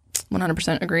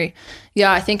 100% agree.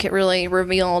 Yeah, I think it really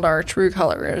revealed our true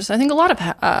colors. I think a lot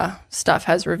of stuff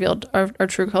has revealed our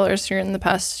true colors here in the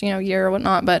past, year or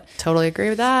whatnot. But totally agree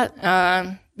with that.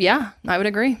 Yeah, I would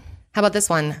agree. How about this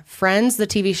one? Friends, the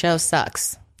TV show,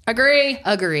 sucks. Agree.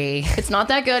 It's not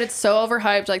that good. It's so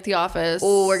overhyped, like The Office.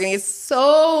 Oh, we're going to get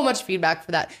so much feedback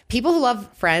for that. People who love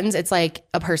Friends, it's like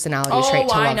a personality trait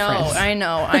to love Friends. I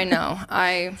know.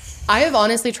 I have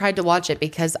honestly tried to watch it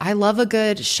because I love a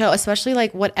good show, especially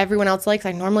like what everyone else likes.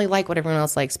 I normally like what everyone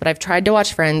else likes, but I've tried to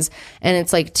watch Friends and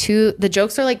it's like the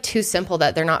jokes are like too simple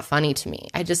that they're not funny to me.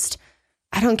 I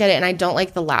don't get it. And I don't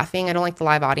like the laughing. I don't like the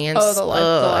live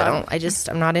audience.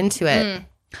 I'm not into it.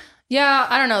 Yeah,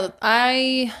 I don't know.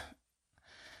 I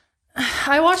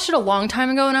watched it a long time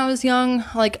ago when I was young,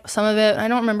 like some of it. I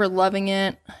don't remember loving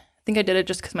it. I think I did it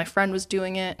just because my friend was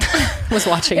doing it. Was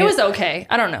watching it. It was okay.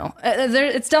 I don't know.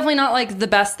 It's definitely not like the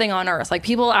best thing on earth. Like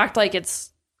people act like it's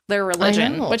their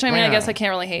religion, which I guess I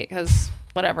can't really hate because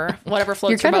whatever floats.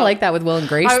 You're kind of like that with Will and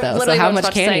Grace though. So how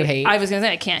much can you hate? I was gonna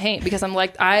say I can't hate because I'm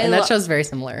like and that show's very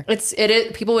similar. It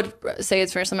is. People would say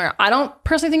it's very similar. I don't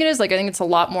personally think it is. Like I think it's a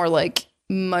lot more like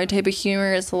my type of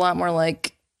humor. It's a lot more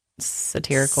like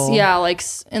satirical. Yeah, like,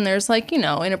 and there's like,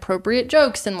 inappropriate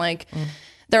jokes and like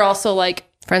they're also like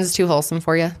Friends is too wholesome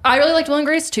for you. I really liked Will and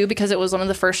Grace too because it was one of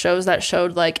the first shows that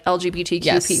showed like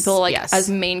LGBTQ people as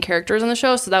main characters on the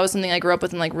show. So that was something I grew up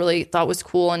with and like really thought was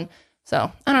cool. And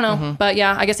so I don't know, but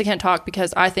yeah, I guess I can't talk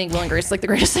because I think Will and Grace is like the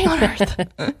greatest thing on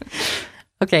earth.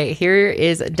 Okay, here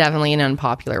is definitely an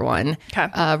unpopular one.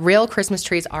 Okay. Real Christmas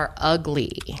trees are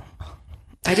ugly.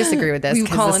 I disagree with this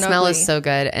because the smell is so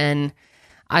good. And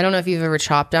I don't know if you've ever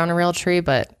chopped down a real tree,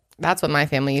 but that's what my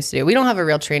family used to do. We don't have a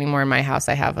real tree anymore in my house.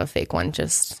 I have a fake one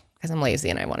just because I'm lazy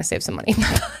and I want to save some money.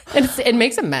 It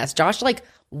makes a mess. Josh like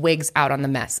wigs out on the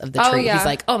mess of the tree. Yeah. He's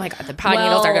like, oh my God, the pine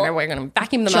needles we're going to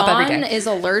vacuum them up every day. John is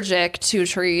allergic to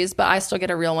trees, but I still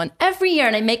get a real one every year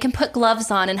and I make him put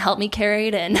gloves on and help me carry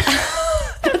it in.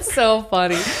 That's so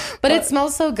funny. But it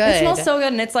smells so good. It smells so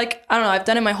good. And it's like, I don't know, I've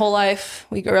done it my whole life.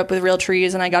 We grew up with real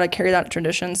trees and I got to carry that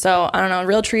tradition. So I don't know.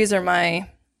 Real trees are my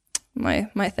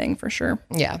thing for sure.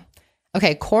 Yeah.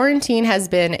 Okay, quarantine has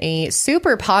been a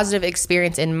super positive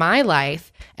experience in my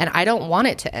life, and I don't want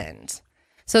it to end.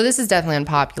 So this is definitely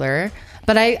unpopular,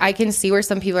 but I can see where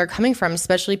some people are coming from,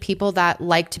 especially people that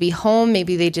like to be home.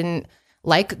 Maybe they didn't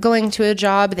like going to a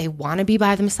job. They want to be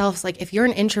by themselves. Like if you're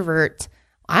an introvert,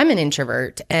 I'm an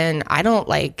introvert, and I don't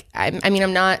like, I mean,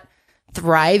 I'm not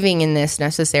thriving in this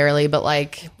necessarily, but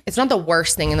like it's not the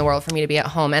worst thing in the world for me to be at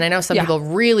home. And I know some people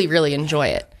really, really enjoy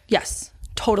it. Yes.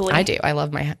 Totally. I do. I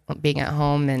love being at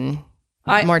home and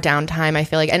more downtime, I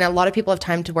feel like. And a lot of people have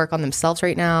time to work on themselves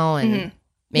right now. And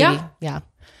maybe, Yeah,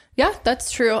 that's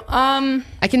true.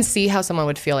 I can see how someone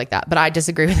would feel like that, but I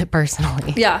disagree with it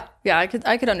personally. Yeah, I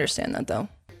could understand that though.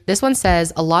 This one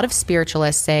says, a lot of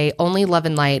spiritualists say only love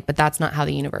and light, but that's not how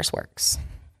the universe works.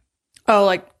 Oh,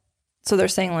 like, so they're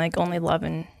saying like only love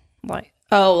and light.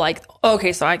 Oh, like,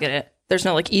 okay, so I get it. There's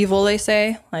no like evil, they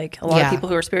say. Like a lot of people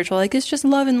who are spiritual, like it's just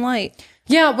love and light.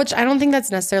 Yeah, which I don't think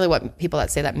that's necessarily what people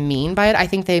that say that mean by it. I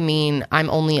think they mean I'm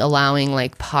only allowing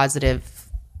like positive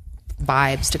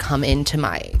vibes to come into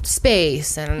my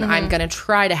space, and I'm going to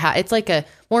try to have, it's like a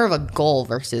more of a goal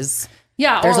versus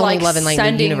there's or only like love and light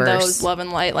in the universe. Those love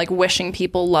and light, like wishing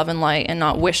people love and light and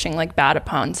not wishing like bad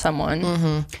upon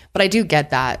someone. But I do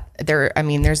get that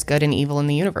there's good and evil in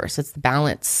the universe. It's the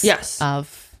balance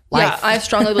of life. Yeah, I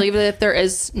strongly believe that if there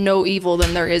is no evil,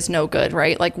 then there is no good,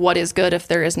 right? Like what is good if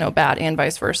there is no bad, and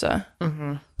vice versa.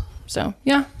 So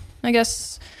yeah, I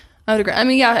guess I would agree. I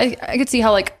mean, yeah, I could see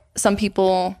how like some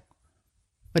people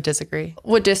would disagree.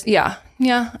 I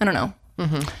don't know. I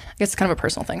guess it's kind of a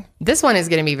personal thing. This one is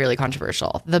going to be really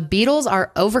controversial. The Beatles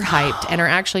are overhyped and are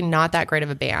actually not that great of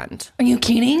a band. Are you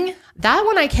kidding? That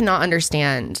one I cannot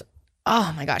understand.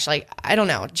 Oh my gosh, like I don't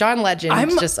know. John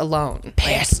Legend just alone.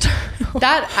 Pissed.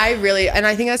 That I really, and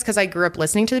I think that's because I grew up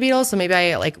listening to the Beatles, so maybe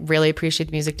I like really appreciate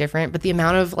the music different. But the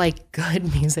amount of like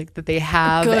good music that they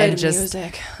have, and just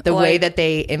the way that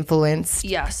they influence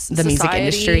the music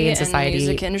industry and society. The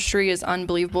music industry is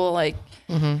unbelievable. Like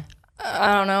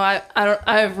I don't know.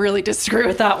 I really disagree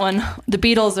with that one. The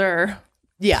Beatles are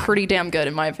pretty damn good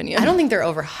in my opinion. I don't think they're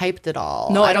overhyped at all.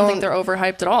 No, I don't think they're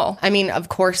overhyped at all. I mean, of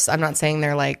course, I'm not saying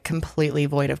they're like completely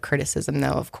void of criticism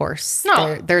though. Of course.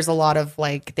 No. There's a lot of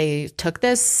like, they took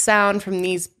this sound from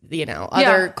these,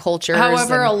 other cultures.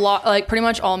 However, a lot, like pretty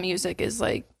much all music is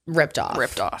like ripped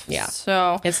off. Yeah.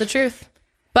 So it's the truth.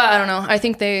 But I don't know. I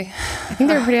think they're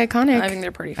pretty iconic. I think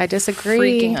they're pretty I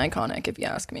disagree. Freaking iconic if you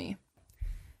ask me.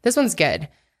 This one's good.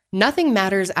 Nothing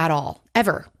matters at all,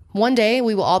 ever. One day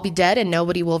we will all be dead and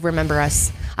nobody will remember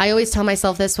us. I always tell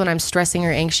myself this when I'm stressing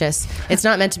or anxious. It's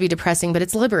not meant to be depressing, but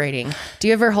it's liberating. Do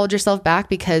you ever hold yourself back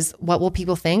because what will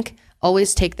people think?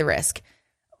 Always take the risk.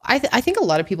 I think a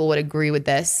lot of people would agree with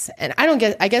this. And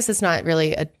I guess it's not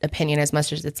really an opinion as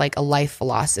much as it's like a life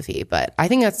philosophy, but I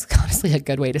think that's honestly a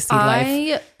good way to see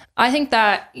life. I think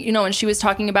that, when she was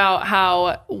talking about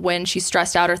how when she's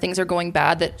stressed out or things are going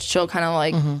bad, that she'll kind of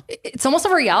like, it's almost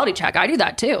a reality check. I do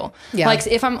that too. Yeah. Like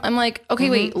if I'm like,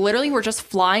 okay, wait, literally we're just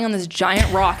flying on this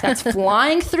giant rock that's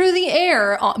flying through the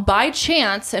air by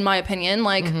chance, in my opinion.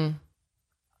 Like,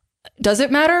 does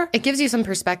it matter? It gives you some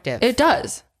perspective. It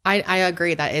does. I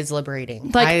agree. That is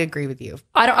liberating. Like, I agree with you.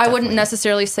 I wouldn't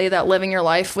necessarily say that living your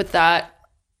life with that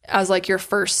as like your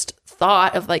first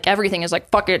thought of like everything is like,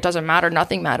 fuck it doesn't matter,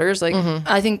 nothing matters. Like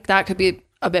I think that could be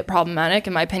a bit problematic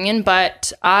in my opinion,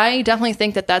 but I definitely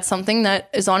think that that's something that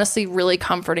is honestly really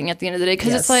comforting at the end of the day,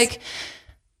 because it's like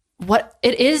what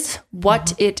it is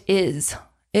it is.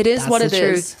 It is what it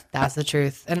is. That's the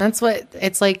truth. And that's what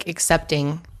it's like,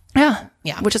 accepting. Yeah.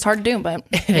 Which is hard to do, but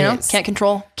can't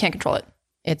control it.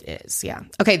 It is. Yeah.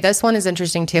 Okay. This one is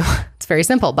interesting too. It's very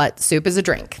simple, but soup is a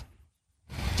drink.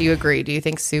 Do you agree? Do you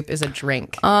think soup is a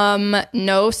drink?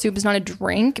 No, soup is not a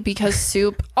drink, because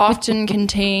soup often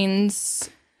contains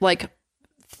like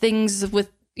things with,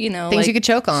 things like, you could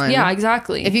choke on. Yeah,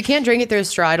 exactly. If you can't drink it through a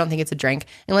straw, I don't think it's a drink,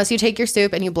 unless you take your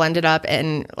soup and you blend it up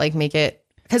and like make it,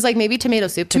 because like maybe tomato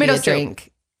soup could be a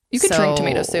drink. You could drink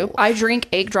tomato soup. I drink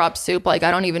egg drop soup. Like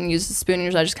I don't even use the spoon.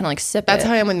 Usually I just kind of like sip That's it.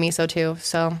 how I am with miso too.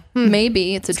 So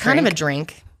maybe it's a drink. Kind of a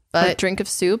drink, but a drink of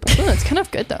soup. Ooh, it's kind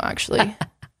of good though, actually.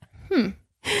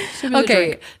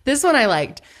 Okay, this one I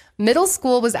liked. Middle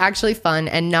school was actually fun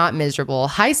and not miserable.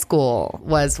 High school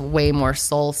was way more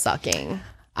soul sucking.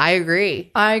 I agree.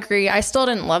 I still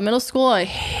didn't love middle school. I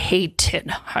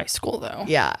hated high school though.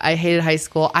 Yeah, I hated high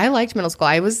school. I liked middle school.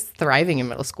 I was thriving in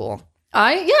middle school.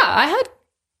 I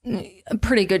had a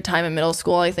pretty good time in middle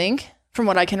school, I think, from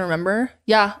what I can remember.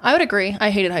 Yeah, I would agree. I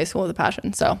hated high school with a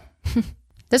passion, so.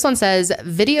 This one says,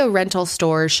 video rental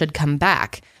stores should come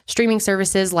back. Streaming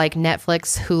services like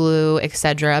Netflix, Hulu,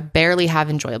 etc. barely have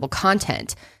enjoyable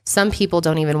content. Some people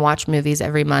don't even watch movies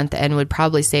every month and would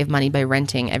probably save money by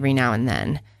renting every now and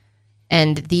then.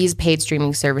 And these paid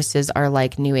streaming services are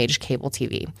like new age cable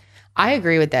TV. I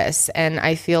agree with this. And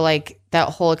I feel like that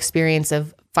whole experience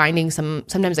of finding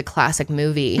sometimes a classic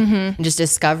movie and just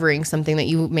discovering something that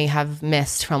you may have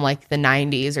missed from like the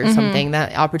 90s or something,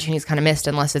 that opportunity is kind of missed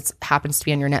unless it happens to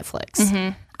be on your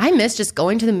Netflix. I miss just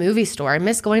going to the movie store. I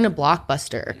miss going to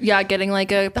Blockbuster. Yeah, getting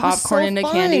like a popcorn into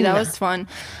candy. That was fun.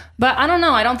 But I don't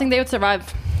know. I don't think they would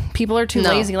survive. People are too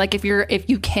lazy. Like if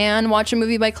you can watch a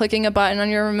movie by clicking a button on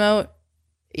your remote,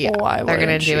 yeah, they're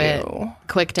going to do it.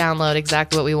 Quick download,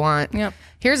 exactly what we want. Yep.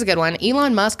 Here's a good one.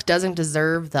 Elon Musk doesn't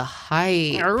deserve the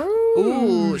hype.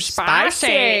 Ooh,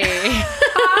 spicy.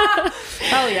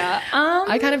 Hell yeah.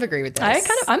 I kind of agree with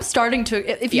this. I'm starting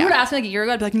to, if you would ask me like a year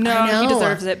ago, I'd be like, no, he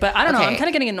deserves it. But I don't know. I'm kind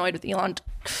of getting annoyed with Elon.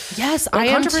 Yes, I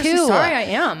am too. Sorry, I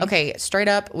am. Okay, straight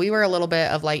up, we were a little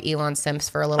bit of like Elon simps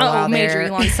for a little while major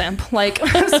Elon simp. Like,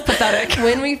 it's pathetic.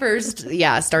 When we first,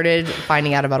 started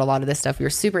finding out about a lot of this stuff, we were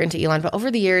super into Elon. But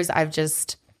over the years, I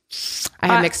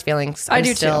have mixed feelings. I'm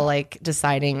still like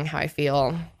deciding how I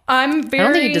feel. I don't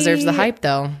think he deserves the hype,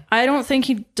 though. I don't think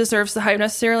he deserves the hype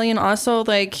necessarily. And also,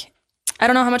 like, I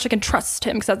don't know how much I can trust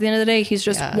him because at the end of the day, he's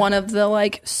just one of the,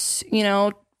 like,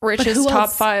 richest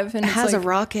top 5. And has a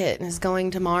rocket and is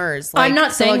going to Mars. Like, I'm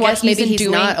not saying what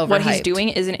he's doing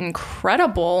isn't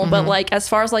incredible, but like as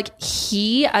far as like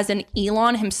he as an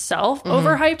Elon himself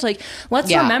overhyped, like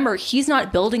let's remember he's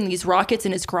not building these rockets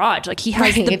in his garage. Like he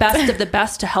has the best of the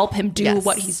best to help him do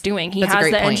what he's doing. He has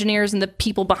the engineers and the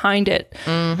people behind it.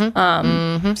 So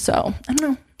I don't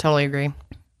know. Totally agree.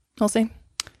 We'll see.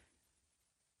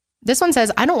 This one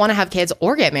says, I don't want to have kids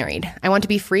or get married. I want to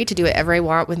be free to do whatever I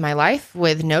want with my life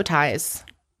with no ties.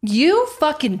 You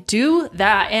fucking do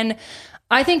that. And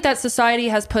I think that society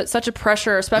has put such a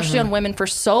pressure, especially on women, for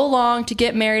so long to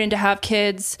get married and to have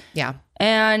kids. Yeah.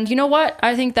 And you know what?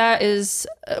 I think that is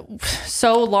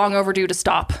so long overdue to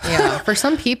stop. Yeah. For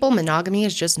some people, monogamy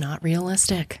is just not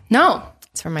realistic. No.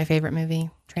 It's from my favorite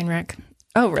movie, Trainwreck.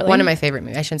 Oh, really? One of my favorite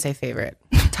movies. I shouldn't say favorite.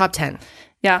 Top 10.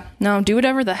 Yeah, no, do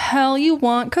whatever the hell you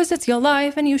want because it's your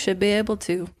life and you should be able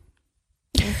to.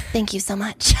 Thank you so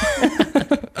much.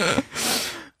 All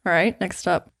right, next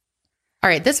up. All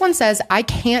right, this one says, I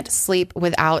can't sleep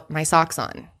without my socks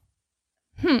on.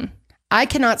 I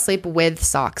cannot sleep with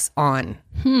socks on.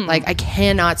 Like, I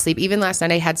cannot sleep. Even last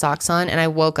night I had socks on and I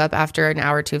woke up after an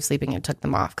hour or two of sleeping and took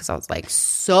them off because I was like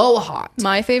so hot.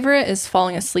 My favorite is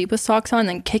falling asleep with socks on and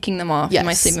then kicking them off in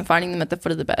my sleep and finding them at the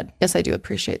foot of the bed. Yes, I do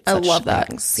appreciate I love that.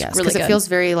 Things. Yes, because it feels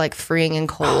very like freeing and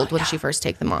cold when you first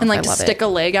take them off. And like to stick a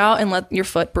leg out and let your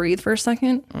foot breathe for a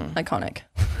second. Iconic.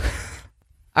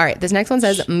 All right, this next one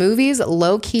says, movies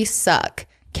low-key suck.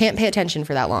 Can't pay attention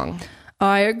for that long.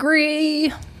 I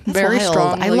agree. That's very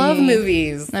strong. I love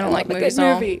movies. I don't like movies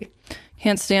at all.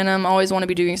 Can't stand them. Always want to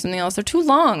be doing something else. They're too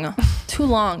long. Too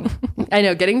long. I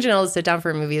know. Getting Janelle to sit down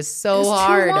for a movie is so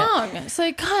hard. Too long. It's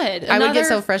like, God. I would get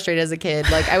so frustrated as a kid.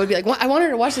 Like, I would be like, well, I want her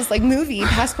to watch this like movie,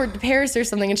 Passport to Paris or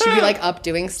something, and she'd be like up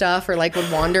doing stuff or like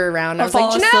would wander around. Or I was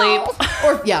fall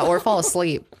asleep. Or fall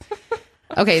asleep.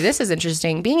 Okay, this is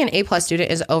interesting. Being an A+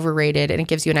 student is overrated, and it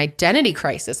gives you an identity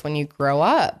crisis when you grow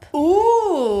up.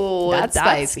 Ooh, that's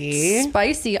spicy.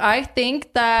 Spicy. I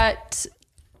think that.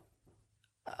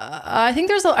 I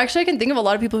think actually I can think of a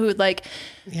lot of people who would like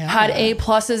had A+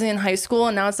 in high school,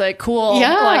 and now it's like cool.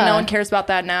 Yeah, like no one cares about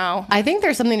that now. I think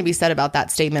there's something to be said about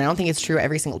that statement. I don't think it's true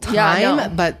every single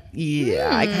time, but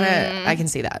I can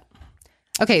see that.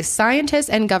 Okay, scientists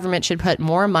and government should put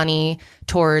more money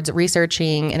towards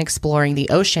researching and exploring the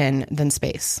ocean than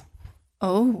space.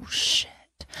 Oh, shit.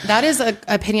 That is an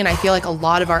opinion I feel like a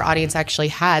lot of our audience actually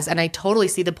has. And I totally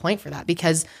see the point for that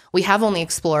because we have only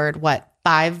explored,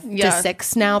 5 to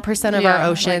 6% now of our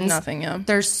oceans. Like nothing,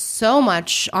 There's so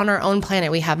much on our own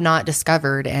planet we have not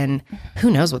discovered. And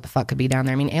who knows what the fuck could be down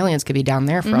there. I mean, aliens could be down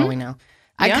there for all we know.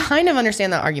 I kind of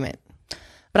understand that argument.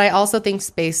 But I also think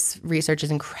space research is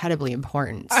incredibly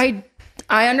important. I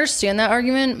understand that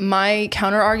argument. My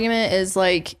counter argument is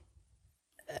like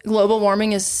global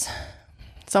warming is,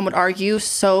 some would argue,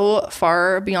 so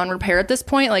far beyond repair at this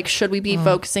point. Like, should we be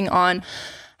focusing on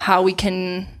how we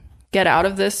can get out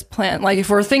of this planet? Like, if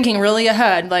we're thinking really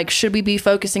ahead, like, should we be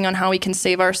focusing on how we can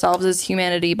save ourselves as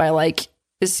humanity by like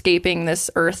escaping this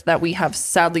Earth that we have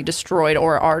sadly destroyed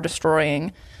or are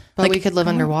destroying? But like, we could live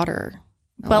underwater.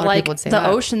 But like the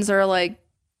oceans are like,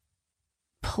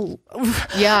 the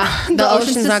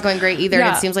ocean's not going great either.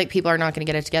 And it seems like people are not going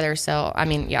to get it together. So I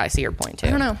mean, I see your point too. I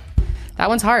don't know. That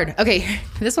one's hard. Okay,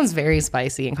 this one's very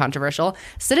spicy and controversial.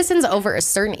 Citizens over a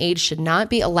certain age should not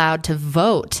be allowed to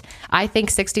vote. I think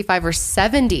 65 or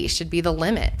 70 should be the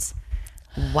limit.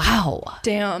 Wow.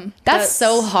 Damn. That's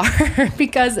so hard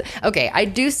because, okay, I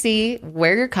do see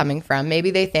where you're coming from.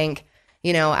 Maybe they think,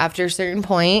 you know, after a certain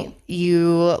point,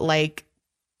 you like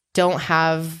don't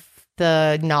have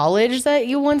the knowledge that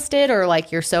you once did, or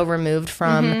like you're so removed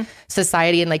from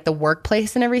society and like the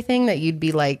workplace and everything that you'd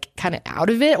be like kind of out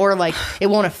of it, or like it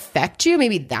won't affect you.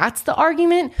 Maybe that's the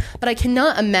argument. But I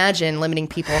cannot imagine limiting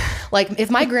people. Like if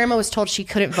my grandma was told she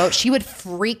couldn't vote, she would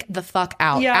freak the fuck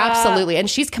out. Yeah. Absolutely. And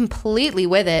she's completely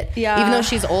with it. Yeah. Even though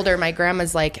she's older, my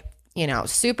grandma's like, you know,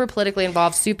 super politically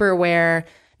involved, super aware,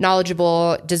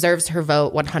 knowledgeable, deserves her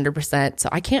vote 100%. So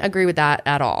I can't agree with that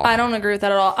at all. I don't agree with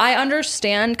that at all. I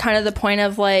understand kind of the point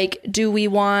of like, do we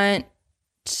want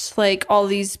like all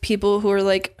these people who are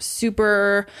like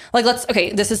super like,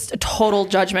 this is a total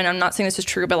judgment. I'm not saying this is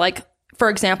true, but like, for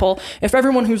example, if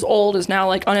everyone who's old is now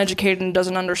like uneducated and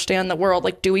doesn't understand the world,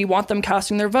 like, do we want them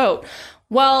casting their vote?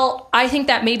 Well, I think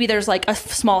that maybe there's like a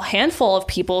small handful of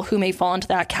people who may fall into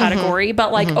that category.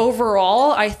 But like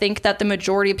overall, I think that the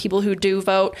majority of people who do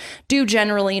vote do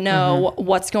generally know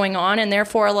what's going on. And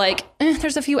therefore, like,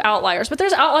 there's a few outliers. But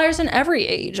there's outliers in every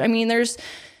age. I mean,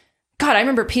 I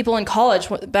remember people in college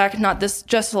back, not this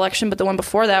just election, but the one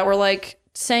before that, were like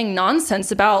saying nonsense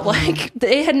about like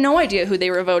they had no idea who they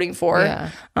were voting for. Yeah.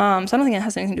 So I don't think it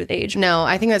has anything to do with age. No,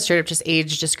 I think that's straight up just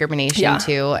age discrimination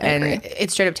too. And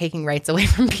it's straight up taking rights away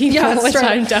from people, which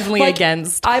I'm definitely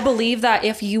against. I believe that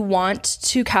if you want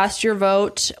to cast your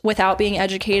vote without being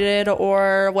educated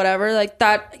or whatever, like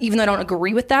that, even though I don't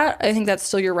agree with that, I think that's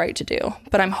still your right to do.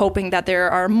 But I'm hoping that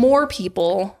there are more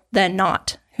people than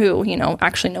not who, you know,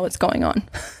 actually know what's going on.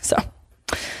 So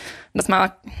that's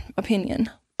my opinion.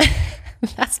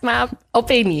 That's my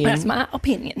opinion. That's my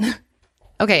opinion.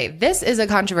 Okay, this is a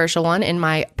controversial one in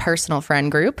my personal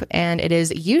friend group, and it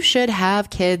is you should have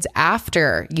kids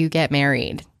after you get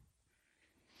married.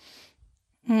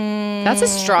 That's a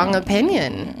strong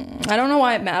opinion. I don't know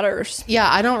why it matters. Yeah,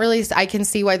 I can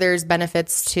see why there's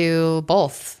benefits to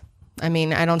both. I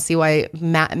mean, I don't see why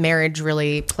marriage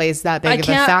really plays that big of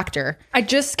a factor. I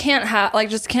just can't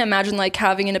imagine like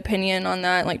having an opinion on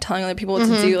that, like telling other people what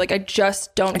to do. Like I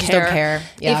just don't care.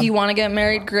 Yeah. If you want to get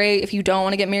married, great. If you don't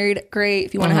want to get married, great.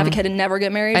 If you want to have a kid and never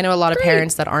get married, I know a lot of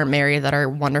parents that aren't married that are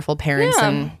wonderful parents,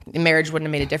 and marriage wouldn't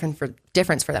have made a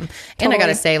difference for them. Totally. And I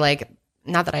gotta say, like,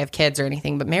 not that I have kids or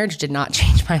anything, but marriage did not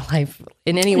change my life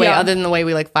in any way other than the way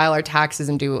we like file our taxes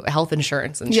and do health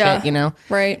insurance and shit, you know?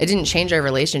 Right. It didn't change our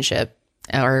relationship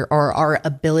or our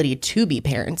ability to be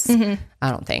parents, I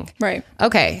don't think. Right.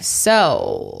 Okay,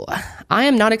 so I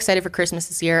am not excited for Christmas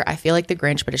this year. I feel like the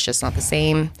Grinch, but it's just not the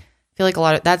same. I feel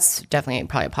like that's definitely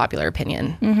probably a popular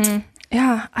opinion.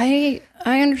 Yeah, I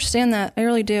understand that. I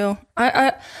really do.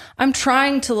 I'm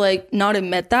trying to like not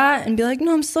admit that and be like,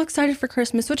 no, I'm still excited for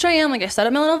Christmas, which I am. Like I set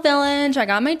up my little village. I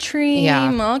got my tree. Yeah.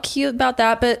 I'm all cute about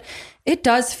that. But it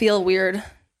does feel weird.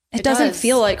 It doesn't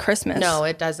feel like Christmas. No,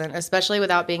 it doesn't. Especially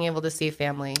without being able to see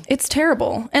family. It's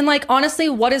terrible. And like, honestly,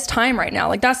 what is time right now?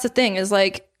 Like that's the thing is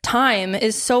like time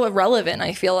is so irrelevant.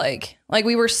 I feel like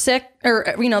we were sick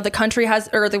or, you know,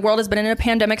 the world has been in a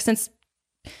pandemic since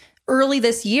early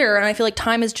this year, and I feel like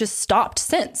time has just stopped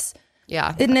since.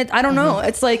 Yeah. Isn't it? I don't know.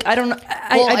 It's like, I don't know.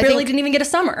 I barely didn't even get a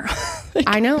summer.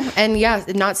 I know. And yeah,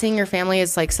 not seeing your family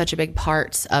is like such a big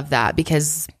part of that,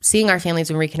 because seeing our families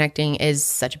and reconnecting is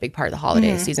such a big part of the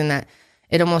holiday season that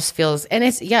it almost feels, and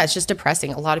it's just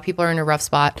depressing. A lot of people are in a rough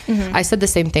spot. I said the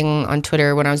same thing on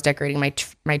Twitter when I was decorating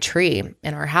my tree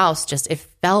in our house. Just, it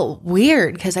felt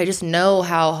weird because I just know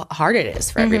how hard it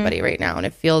is for everybody right now. And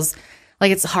it feels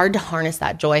like it's hard to harness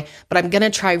that joy, but I'm going to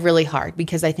try really hard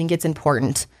because I think it's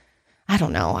important. I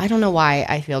don't know why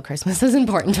I feel Christmas is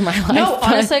important to my life. No,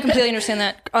 honestly, I completely understand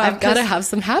that. I've got to have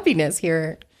some happiness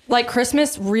here. Like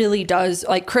Christmas really does,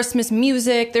 like Christmas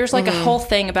music, there's like a whole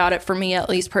thing about it for me, at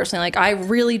least personally. Like I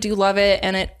really do love it,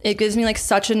 and it gives me like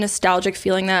such a nostalgic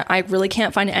feeling that I really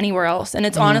can't find it anywhere else. And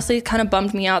it's honestly kind of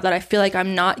bummed me out that I feel like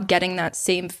I'm not getting that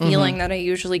same feeling that I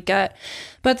usually get.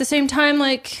 But at the same time,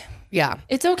 like... Yeah.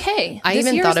 It's okay. I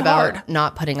even thought about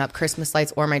not putting up Christmas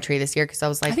lights or my tree this year because I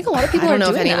was like, I think a lot of people I don't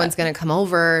know if anyone's going to come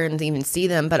over and even see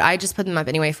them, but I just put them up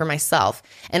anyway for myself.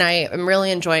 And I am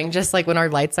really enjoying just like when our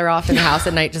lights are off in the house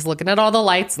at night, just looking at all the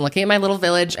lights and looking at my little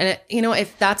village. And it, you know,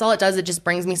 if that's all it does, it just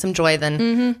brings me some joy,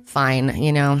 then fine.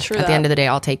 You know, at the end of the day,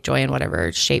 I'll take joy in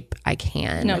whatever shape I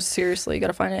can. No, seriously, you got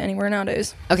to find it anywhere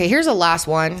nowadays. Okay, here's a last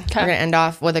one. We're going to end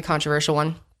off with a controversial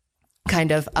one.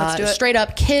 kind of straight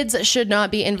up, kids should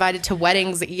not be invited to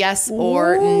weddings, yes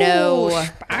or no.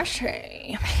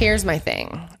 Spicy. Here's my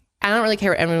thing. I don't really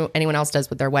care what anyone else does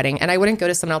with their wedding. And I wouldn't go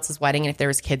to someone else's wedding. And if there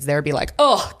was kids there, I'd be like,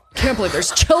 oh, can't believe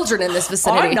there's children in this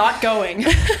vicinity. I'm not going.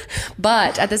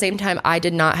 But at the same time, I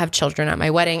did not have children at my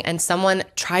wedding. And someone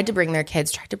tried to bring like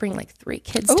 3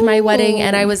 kids to my wedding.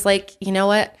 And I was like, you know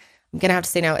what? I'm going to have to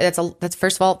say no. That's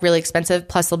first of all, really expensive.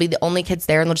 Plus they'll be the only kids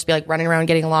there and they'll just be like running around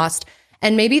getting lost.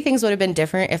 And maybe things would have been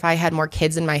different if I had more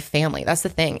kids in my family. That's the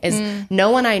thing is no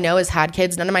one I know has had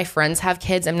kids. None of my friends have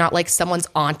kids. I'm not like someone's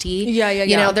auntie. Yeah.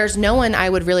 You know, there's no one I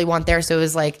would really want there. So it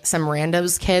was like some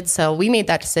randoms kids. So we made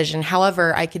that decision.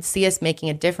 However, I could see us making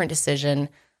a different decision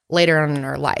later on in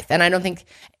our life. And I don't think,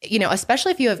 you know,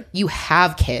 especially if you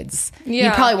have kids, you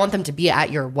probably want them to be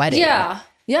at your wedding. Yeah.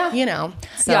 You know.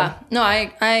 So. Yeah. No,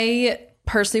 I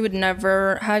personally would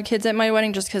never have kids at my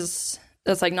wedding just because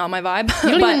that's like not my vibe.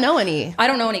 You don't even know any. I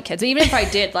don't know any kids. Even if I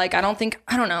did, like, I don't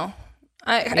know.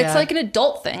 It's like an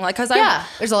adult thing. Like, there's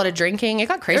a lot of drinking. It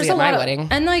got crazy at my wedding.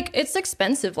 And like, it's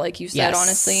expensive, like you said,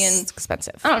 honestly. And it's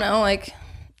expensive. I don't know, like,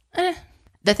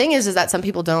 The thing is that some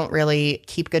people don't really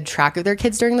keep good track of their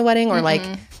kids during the wedding or like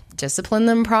discipline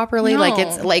them properly. No.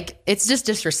 It's just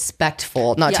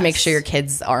disrespectful not to make sure your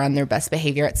kids are on their best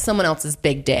behavior at someone else's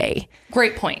big day.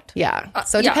 Great point. Yeah.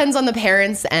 So it depends on the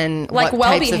parents and like what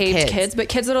types of kids, but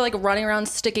kids that are like running around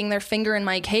sticking their finger in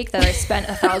my cake that I spent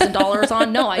 $1,000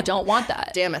 on. No, I don't want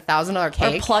that. Damn, $1,000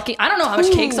 cake. Or plucking. I don't know how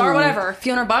much cakes are. Whatever, a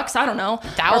few $100. I don't know.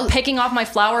 Or picking off my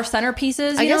flower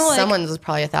centerpieces. I guess someone's was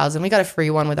probably $1,000. We got a free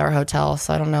one with our hotel,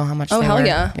 so I don't know how much. Oh, hell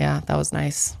yeah! Yeah, that was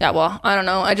nice. Yeah, well, I don't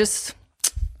know. I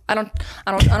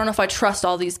don't know if I trust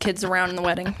all these kids around in the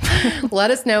wedding.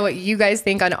 Let us know what you guys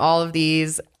think on all of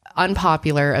these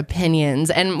unpopular opinions.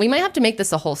 And we might have to make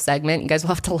this a whole segment. You guys will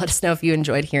have to let us know if you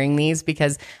enjoyed hearing these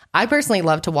because I personally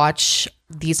love to watch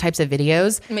these types of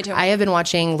videos. Me too. I have been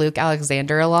watching Luke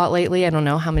Alexander a lot lately. I don't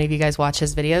know how many of you guys watch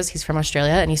his videos. He's from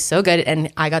Australia and he's so good.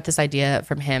 And I got this idea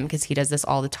from him because he does this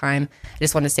all the time. I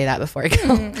just wanted to say that before I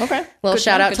go. Okay. Little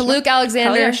shout out to Luke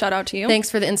Alexander. Hell yeah, shout out to you.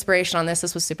 Thanks for the inspiration on this.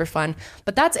 This was super fun.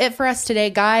 But that's it for us today,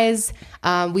 guys.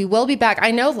 We will be back.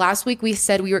 I know last week we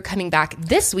said we were coming back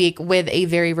this week with a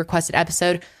very requested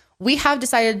episode. We have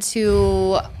decided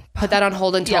to put that on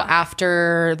hold until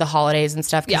after the holidays and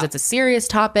stuff because it's a serious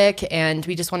topic and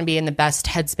we just want to be in the best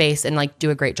headspace and like do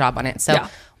a great job on it. So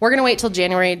we're going to wait till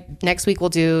January. Next week we'll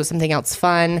do something else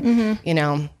fun, you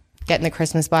know, getting the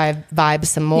Christmas vibe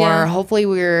some more. Yeah. Hopefully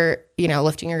we're, you know,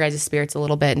 lifting your guys' spirits a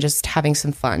little bit and just having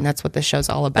some fun. That's what the show's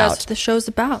all about. That's what the show's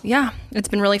about. Yeah. It's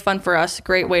been really fun for us.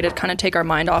 Great way to kind of take our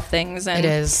mind off things. And it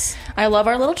is. I love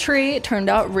our little tree. It turned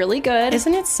out really good.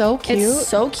 Isn't it so cute? It's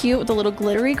so cute with the little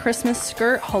glittery Christmas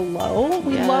skirt. Hello.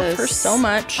 We love her so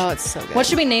much. Oh, it's so good. What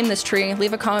should we name this tree?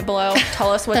 Leave a comment below. Tell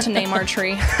us what to name our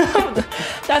tree.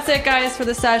 That's it, guys, for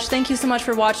the sesh. Thank you so much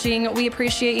for watching. We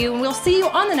appreciate you. And we'll see you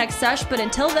on the next sesh. But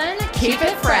until then, keep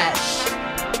it fresh.